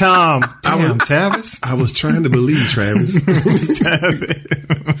sound like Tom. Damn, Tavis. I was trying to believe Travis.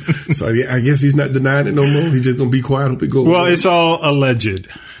 So I guess he's not denying it no more. He's just gonna be quiet. Hope it goes. Well, it's all alleged.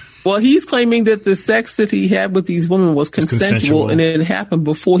 Well, he's claiming that the sex that he had with these women was consensual and it happened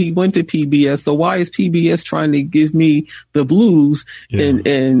before he went to PBS. So why is PBS trying to give me the blues and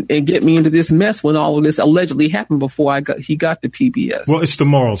get me into this mess when all of this allegedly happened before he got to PBS? Well, it's the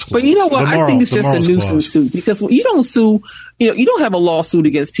morals clause. But you know what? I think it's just a nuisance suit because you don't sue, you don't have a lawsuit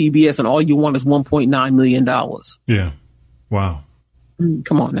against PBS and all you want is $1.9 million. Yeah. Wow.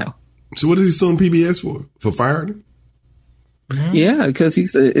 Come on now. So what is he suing PBS for? For firing him? Yeah, because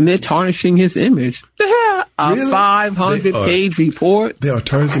and they're tarnishing his image. A 500-page report. They are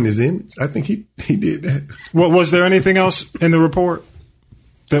tarnishing his image. I think he did that. Well, was there anything else in the report?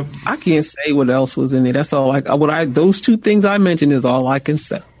 I can't say what else was in it. That's all. Those two things I mentioned is all I can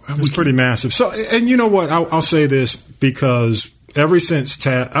say. It's pretty massive. So, and you know what? I'll say this because ever since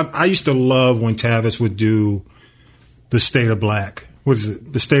I used to love when Tavis would do the State of Black. What is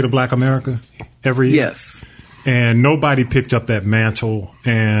it? The State of Black America every year. Yes. And nobody picked up that mantle.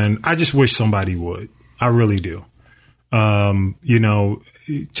 And I just wish somebody would. I really do.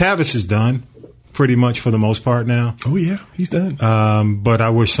 Tavis is done pretty much for the most part now. Oh, yeah, he's done. But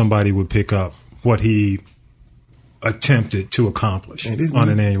I wish somebody would pick up what he attempted to accomplish on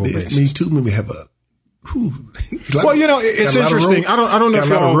an annual basis. Me too. Maybe have it's interesting. I don't know if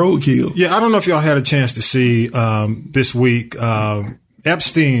y'all roadkill. Yeah, I don't know if y'all had a chance to see this week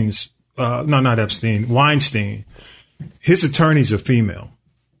Weinstein. His attorney's a female,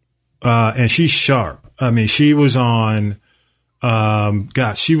 and she's sharp. I mean, she was on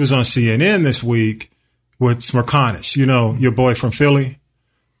CNN this week with Smirkanish, your boy from Philly.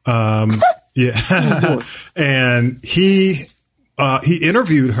 Yeah. And he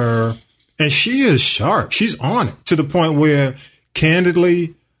interviewed her and she is sharp. She's on it to the point where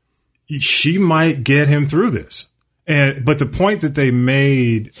candidly, she might get him through this. But the point that they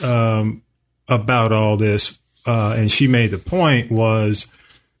made, about all this, and she made the point was,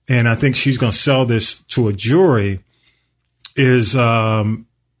 and I think she's going to sell this to a jury is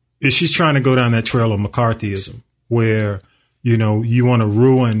she's trying to go down that trail of McCarthyism where, you want to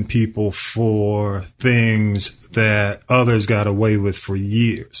ruin people for things that others got away with for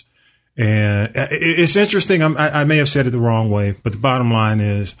years. And it's interesting. I may have said it the wrong way, but the bottom line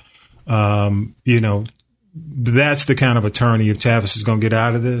is, that's the kind of attorney, if Tavis is going to get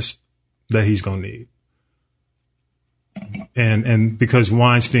out of this, that he's going to need. And because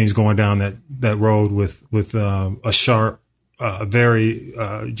Weinstein's going down that road with a sharp, very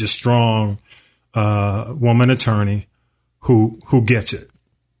just strong woman attorney who gets it.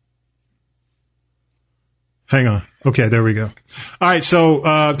 Hang on. Okay, there we go. All right,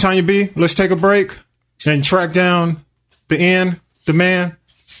 so Tanya B, let's take a break and track down the man.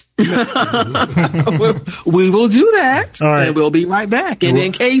 We will do that. All right. And we'll be right back. And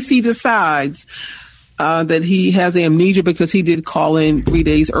in case he decides that he has amnesia because he did call in 3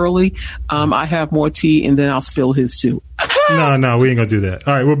 days early, I have more tea and then I'll spill his too. No, we ain't gonna do that.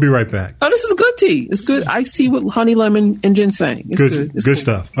 All right, we'll be right back. Oh, this is good tea. It's good. Iced tea with honey, lemon, and ginseng. It's good. It's good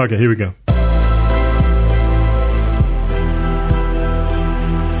stuff. Okay, here we go.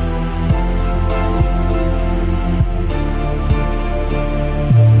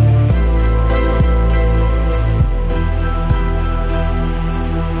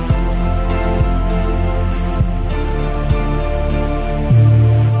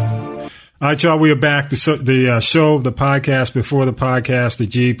 All right, y'all, we are back. The show, the podcast before the podcast, the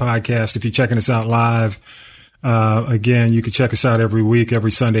G podcast. If you're checking us out live, again, you can check us out every week, every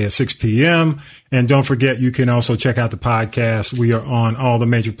Sunday at 6 p.m. And don't forget, you can also check out the podcast. We are on all the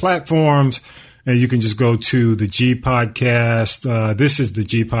major platforms, and you can just go to the G podcast. This is the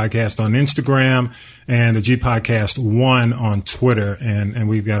G podcast on Instagram and the G podcast 1 on Twitter. And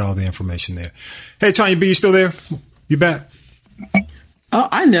we've got all the information there. Hey, Tanya B, you still there? You back? Oh,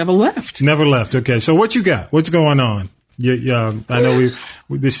 I never left. Never left. Okay. So what you got? What's going on? I know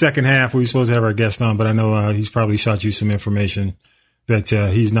the second half, we were supposed to have our guest on, but I know he's probably shot you some information that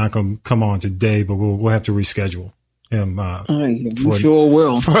he's not going to come on today, but we'll have to reschedule him. You sure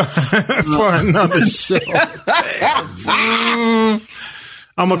will. For another show.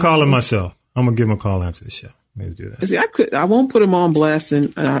 I'm going to call him myself. I'm going to give him a call after the show. Maybe do that. See, I won't put him on blast. Don't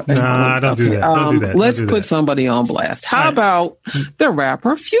do that. Don't do that. Let's put somebody on blast. How about the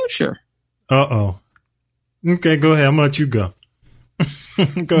rapper Future? Uh-oh. Okay, go ahead. I'm going to let you go.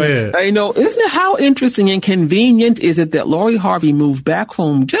 Go ahead. Isn't it how interesting and convenient is it that Lori Harvey moved back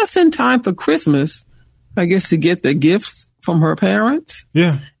home just in time for Christmas, I guess, to get the gifts from her parents?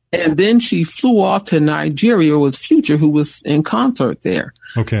 Yeah. And then she flew off to Nigeria with Future, who was in concert there.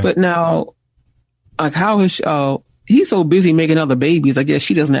 Okay. But now, like, how is he's so busy making other babies, I guess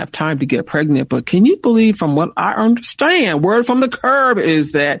she doesn't have time to get pregnant. But can you believe, from what I understand, word from the curb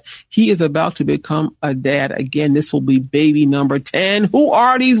is that he is about to become a dad again. This will be baby number 10. Who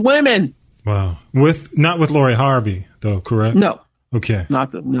are these women? Wow. Not with Lori Harvey, though, correct? No. Okay.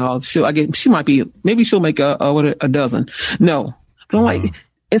 She might be, maybe she'll make a dozen. No. But I'm like,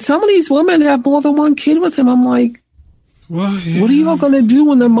 and some of these women have more than one kid with him. I'm like, well, yeah. What are you all going to do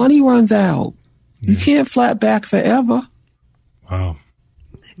when the money runs out? You can't flat back forever. Wow.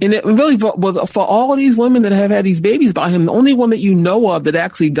 And it really, for all of these women that have had these babies by him, the only one that you know of that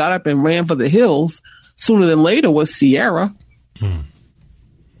actually got up and ran for the hills sooner than later was Sierra. Hmm.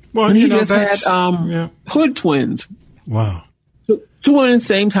 Well, and he just had hood twins. Wow. Two at the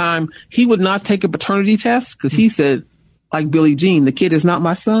same time. He would not take a paternity test because he said, like Billie Jean, the kid is not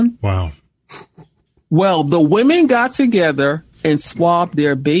my son. Wow. Well, the women got together and swabbed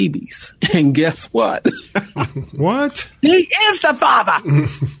their babies. And guess what? What? He is the father.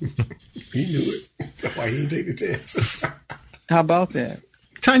 He knew it. That's why he didn't take the test. How about that?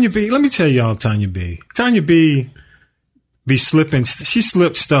 Tanya B, let me tell y'all, Tanya B be slipping. She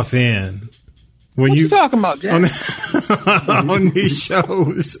slipped stuff in. When what you talking about, Jack? On these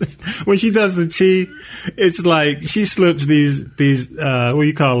shows, when she does the tea, it's like she slips these what do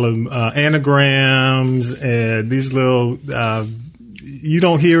you call them, anagrams and these little, you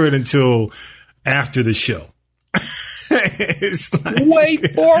don't hear it until after the show. It's like,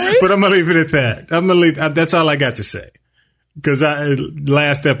 wait for it. But I'm going to leave it at that. That's all I got to say. Because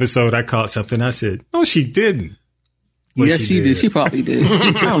last episode I caught something. I said, no, she didn't. Yes, she did. She probably did.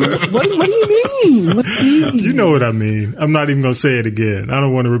 I don't know. What do you mean? What do you mean? You know what I mean. I'm not even going to say it again. I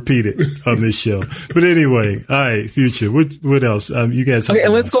don't want to repeat it on this show. But anyway, all right, Future. What else? You got something? Okay,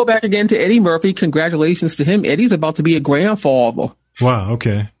 and let's go back again to Eddie Murphy. Congratulations to him. Eddie's about to be a grandfather. Wow.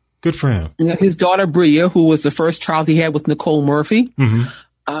 Okay. Good for him. Yeah, his daughter, Bria, who was the first child he had with Nicole Murphy. Mm-hmm.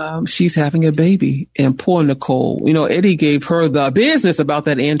 She's having a baby, and poor Nicole. Eddie gave her the business about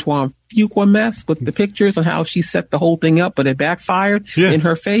that Antoine Fuqua mess with the pictures and how she set the whole thing up, but it backfired in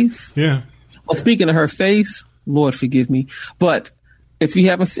her face. Yeah. Well, speaking of her face, Lord forgive me, but if you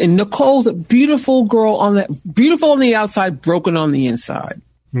haven't seen, Nicole's a beautiful girl beautiful on the outside, broken on the inside.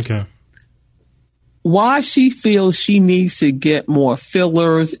 Okay. why she feels she needs to get more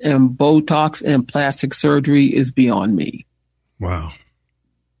fillers and Botox and plastic surgery is beyond me. Wow.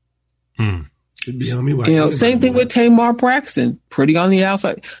 It'd be on me. Same thing with Tamar Braxton. Pretty on the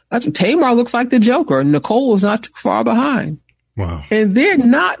outside. Tamar looks like the Joker. Nicole is not too far behind. Wow. And they're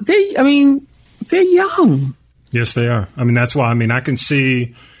young. Yes, they are. I mean, that's why, I can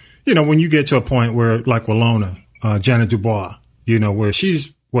see, when you get to a point where, like Walona, Janet Dubois, where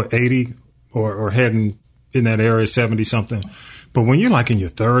she's, 80 or heading in that area, 70 something. But when you're like in your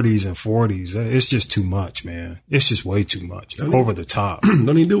 30s and 40s, it's just too much, man. It's just way too much. Over the top.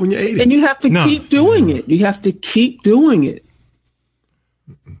 Don't even do it when you're 80. And you have to keep doing it. You have to keep doing it.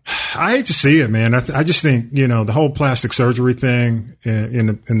 I hate to see it, man. I just think, the whole plastic surgery thing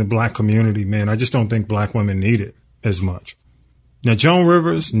in the black community, man, I just don't think black women need it as much. Now, Joan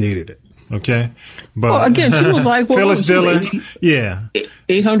Rivers needed it. Okay. But again, she was like, Phyllis Dillon.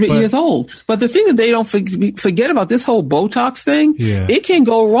 800 years old. But the thing that they don't forget about this whole Botox thing, it can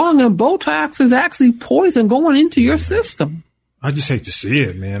go wrong, and Botox is actually poison going into your system. I just hate to see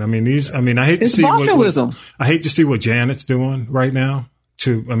it, man. I hate to see botulism. I hate to see what Janet's doing right now.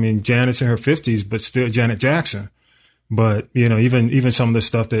 Janet's in her 50s, but still Janet Jackson. But, even some of the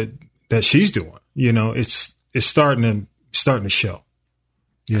stuff that she's doing, it's starting to show.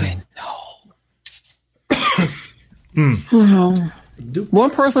 I know. One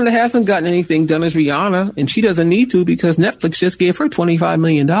person that hasn't gotten anything done is Rihanna, and she doesn't need to because Netflix just gave her $25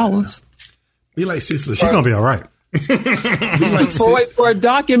 million. Be like Cicely. She's going to be all right. For a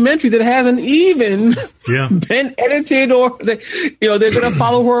documentary that hasn't even been edited, or they're going to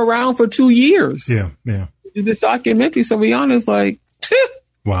follow her around for 2 years. Yeah. This documentary, so Rihanna's like,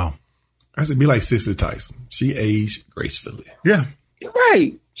 wow. I said, be like Cicely Tyson. She aged gracefully. Yeah.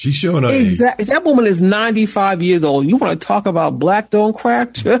 Right. She's showing her age. That woman is 95 years old. You want to talk about black don't crack?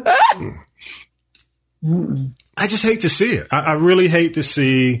 I just hate to see it. I really hate to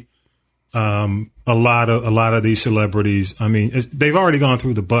see a lot of these celebrities. They've already gone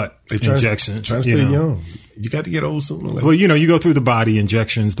through the butt injections. Trying to stay young. You got to get old sooner or later. Well, you go through the body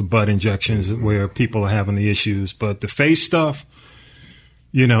injections, the butt injections, where people are having the issues. But the face stuff,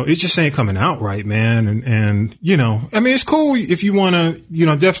 it just ain't coming out right, man. And it's cool if you want to,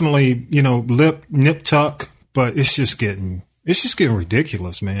 definitely, nip tuck, but it's just getting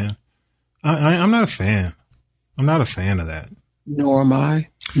ridiculous, man. I'm not a fan. I'm not a fan of that. Nor am I.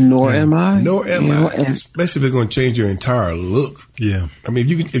 Nor am I. Especially if it's going to change your entire look. Yeah.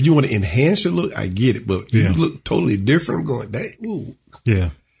 If you want to enhance your look, I get it. But you look totally different. I'm going, dang. Ooh.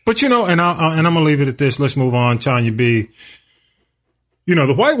 Yeah. But, and I'm going to leave it at this. Let's move on. Tanya B.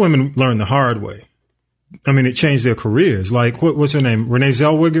 The white women learned the hard way. It changed their careers. Like, what's her name? Renee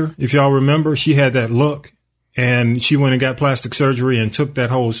Zellweger. If y'all remember, she had that look, and she went and got plastic surgery and took that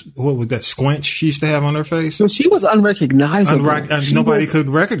whole, what was that squinch she used to have on her face? So she was unrecognizable. Nobody could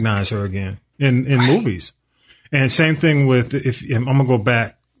recognize her again in movies. And same thing with, I'm going to go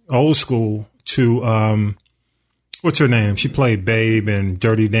back old school to, what's her name? She played Babe in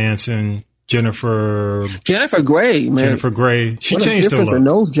Dirty Dancing. Jennifer Grey, man. Jennifer Grey. She changed her look. What a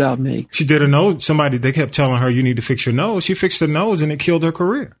nose job make. She did a nose. They kept telling her, you need to fix your nose. She fixed her nose and it killed her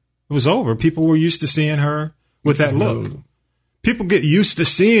career. It was over. People were used to seeing her with that look. People get used to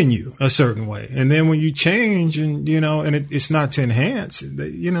seeing you a certain way. And then when you change and, and it's not to enhance,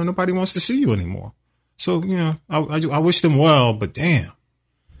 nobody wants to see you anymore. So, I wish them well, but damn.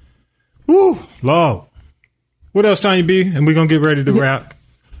 Woo, Lord. What else, Tanya B? And we're going to get ready to wrap.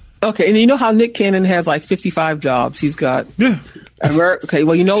 Okay, and you know how Nick Cannon has like 55 jobs? He's got now Steve now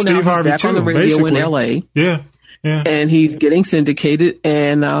he's Harvey back too, on the radio basically. in LA. Yeah. And he's getting syndicated,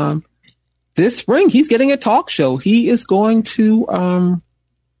 and this spring he's getting a talk show. He is going to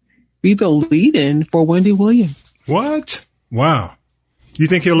be the lead-in for Wendy Williams. What? Wow. You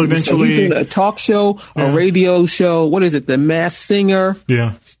think he'll eventually he's doing a talk show, a radio show? What is it? The Masked Singer?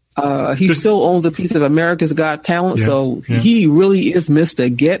 Yeah. He still owns a piece of America's Got Talent, so he really is Mr.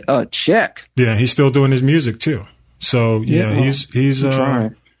 Get a Check. Yeah, he's still doing his music too. So he's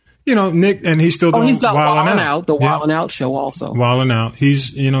Nick, and he's still doing. He's got Wildin' Out, the Wildin' Out show also. Wildin' Out.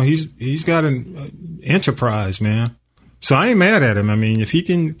 He's got an enterprise, man. So I ain't mad at him. If he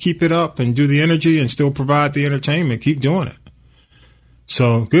can keep it up and do the energy and still provide the entertainment, keep doing it.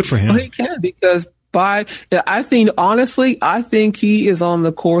 So good for him. Well, he can, because I think he is on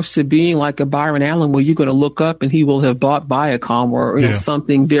the course to being like a Byron Allen, where you're going to look up and he will have bought Viacom or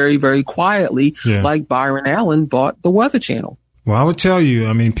something very, very quietly, like Byron Allen bought the Weather Channel. Well, I would tell you,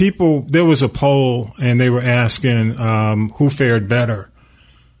 there was a poll and they were asking who fared better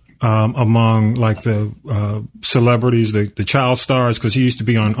among like the celebrities, the child stars, because he used to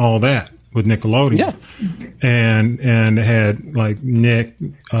be on All That. with Nickelodeon. Yeah. And it had like Nick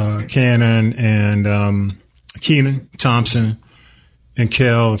Cannon and Kenan Thompson and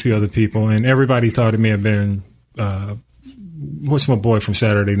Kel, a few other people, and everybody thought it may have been what's my boy from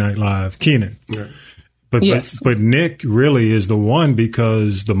Saturday Night Live, Kenan. Yeah. But Yes. but Nick really is the one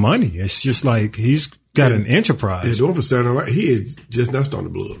because the money. It's just like he's got an enterprise. He's doing for Saturday Night. He is just not starting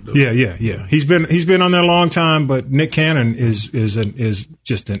to blow up, though. Yeah. He's been on there a long time, but Nick Cannon is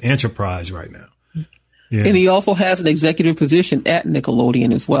just an enterprise right now. Yeah. And he also has an executive position at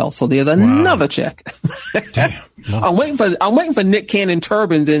Nickelodeon as well. So there's another check. Damn. I'm waiting for Nick Cannon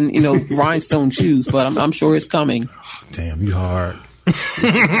turbans and, rhinestone shoes, but I'm sure it's coming. Damn, you hard.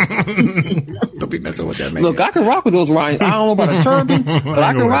 Don't be messing with that, man. Look, I can rock with those rhinestones. I don't know about a turban, but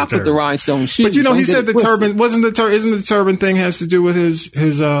I can rock with the rhinestone shoes. But he said the turban isn't the turban thing has to do with his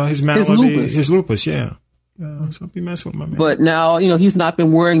malady, his lupus, yeah. So be messing with my man. But now, he's not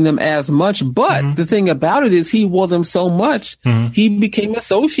been wearing them as much. But the thing about it is he wore them so much, he became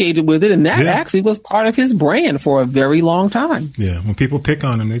associated with it. And that actually was part of his brand for a very long time. Yeah. When people pick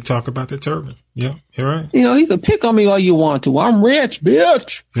on him, they talk about the turban. Yeah. You're right. He can pick on me all you want to. I'm rich,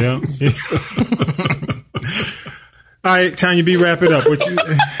 bitch. Yeah. All right, Tanya B, wrap it up. Go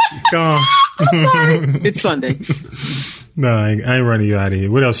on. Sorry. It's Sunday. No, I ain't running you out of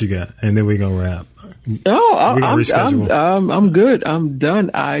here. What else you got? And then we're going to wrap. Oh, I'm good. I'm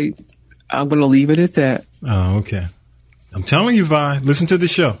done. I'm going to leave it at that. Oh, okay. I'm telling you, Vi, listen to the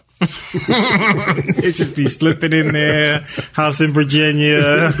show. It just be slipping in there. House in Virginia.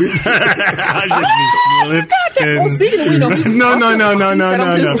 I just be slipping.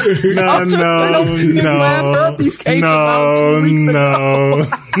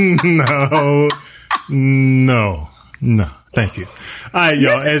 No. Thank you. All right,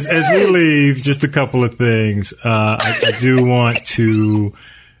 y'all. As we leave, just a couple of things. I do want to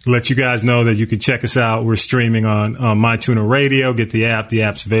let you guys know that you can check us out. We're streaming on MyTuner Radio. Get the app. The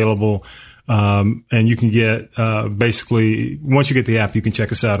app's available. And you can get, basically, once you get the app, you can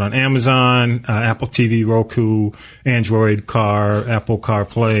check us out on Amazon, Apple TV, Roku, Android Car, Apple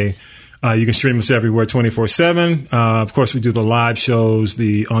CarPlay. You can stream us everywhere 24/7. Of course, we do the live shows,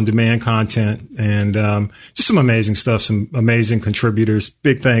 the on-demand content, and just some amazing stuff, some amazing contributors.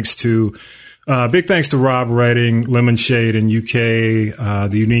 Big thanks to Rob Redding, Lemon Shade in UK,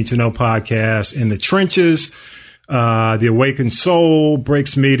 the You Need to Know podcast, In the Trenches, The Awakened Soul,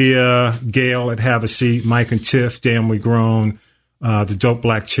 Breaks Media, Gail at Have a Seat, Mike and Tiff, Damn We Grown, the Dope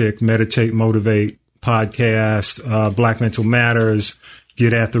Black Chick, Meditate, Motivate podcast, Black Mental Matters,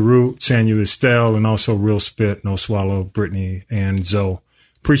 Get at the Root, Sanu Estelle, and also Real Spit, No Swallow, Brittany, and Zoe.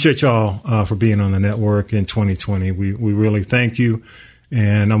 Appreciate y'all for being on the network in 2020. We really thank you.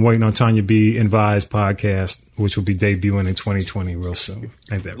 And I'm waiting on Tanya B and Vi's podcast, which will be debuting in 2020 real soon.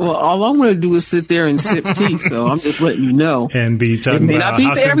 Ain't that right? Well, all I'm going to do is sit there and sip tea, so I'm just letting you know. And be talking about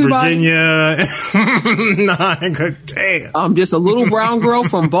House in Virginia. Damn. I'm just a little brown girl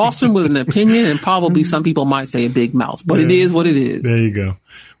from Boston with an opinion, and probably some people might say a big mouth, but it is what it is. There you go.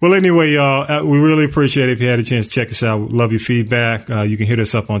 Well, anyway, y'all, we really appreciate it if you had a chance to check us out. We love your feedback. You can hit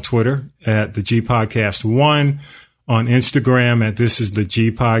us up on Twitter at the G Podcast 1. On Instagram at This Is the G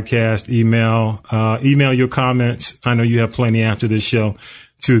Podcast. Email your comments. I know you have plenty after this show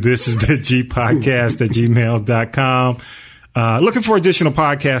to thisisthegpodcast@gmail.com. Looking for additional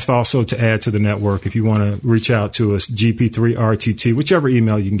podcasts also to add to the network. If you want to reach out to us, GP3RTT, whichever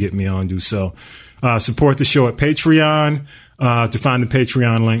email you can get me on, do so. Support the show at Patreon. To find the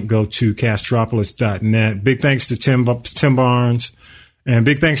Patreon link, go to castropolis.net. Big thanks to Tim Barnes. And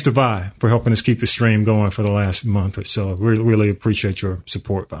big thanks to Vi for helping us keep the stream going for the last month or so. We really appreciate your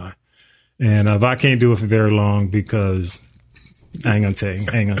support, Vi. And Vi can't do it for very long because I ain't gonna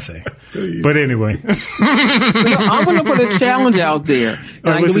say. But anyway, I'm gonna put a challenge out there.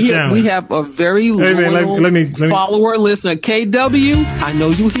 What's the challenge? We have a very loyal let me follower listener, KW. I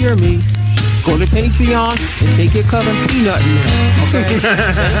know you hear me. Go to Patreon and take your cousin Peanut in there. Okay.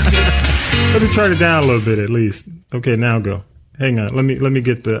 Let me turn it down a little bit at least. Okay, now go. Hang on. Let me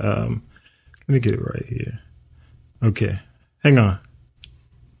get the let me get it right here. Okay. Hang on.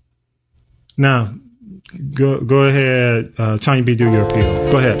 Now go ahead, Tanya B, do your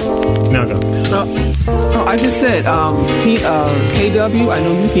appeal. Go ahead. Now go. I just said, KW, I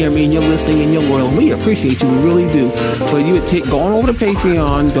know you hear me and you're listening and you're loyal. We appreciate you, we really do. But you would go on over to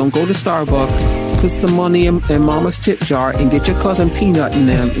Patreon, don't go to Starbucks. Put some money in Mama's tip jar and get your cousin Peanut in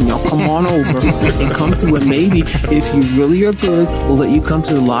them, and y'all come on over and come to it. Maybe if you really are good, we'll let you come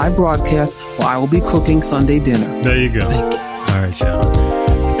to the live broadcast while I will be cooking Sunday dinner. There you go. Thank you. All right, y'all.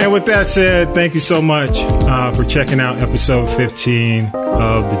 And with that said, thank you so much for checking out episode 15.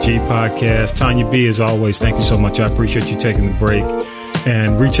 of the G Podcast. Tanya B, as always, thank you so much. I appreciate you taking the break.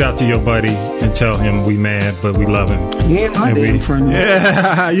 And reach out to your buddy and tell him we mad, but we love him. Yeah, my damn friend.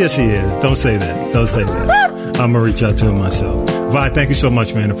 Yeah, yes, he is. Don't say that. Don't say that. I'm going to reach out to him myself. Vi, thank you so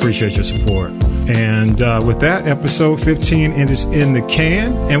much, man. Appreciate your support. And with that, episode 15 is in the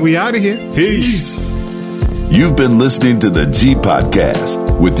can, and we out of here. Peace. You've been listening to the G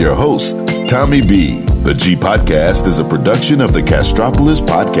Podcast with your host, Tommy B. The G Podcast is a production of the Castropolis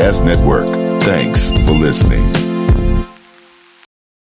Podcast Network. Thanks for listening.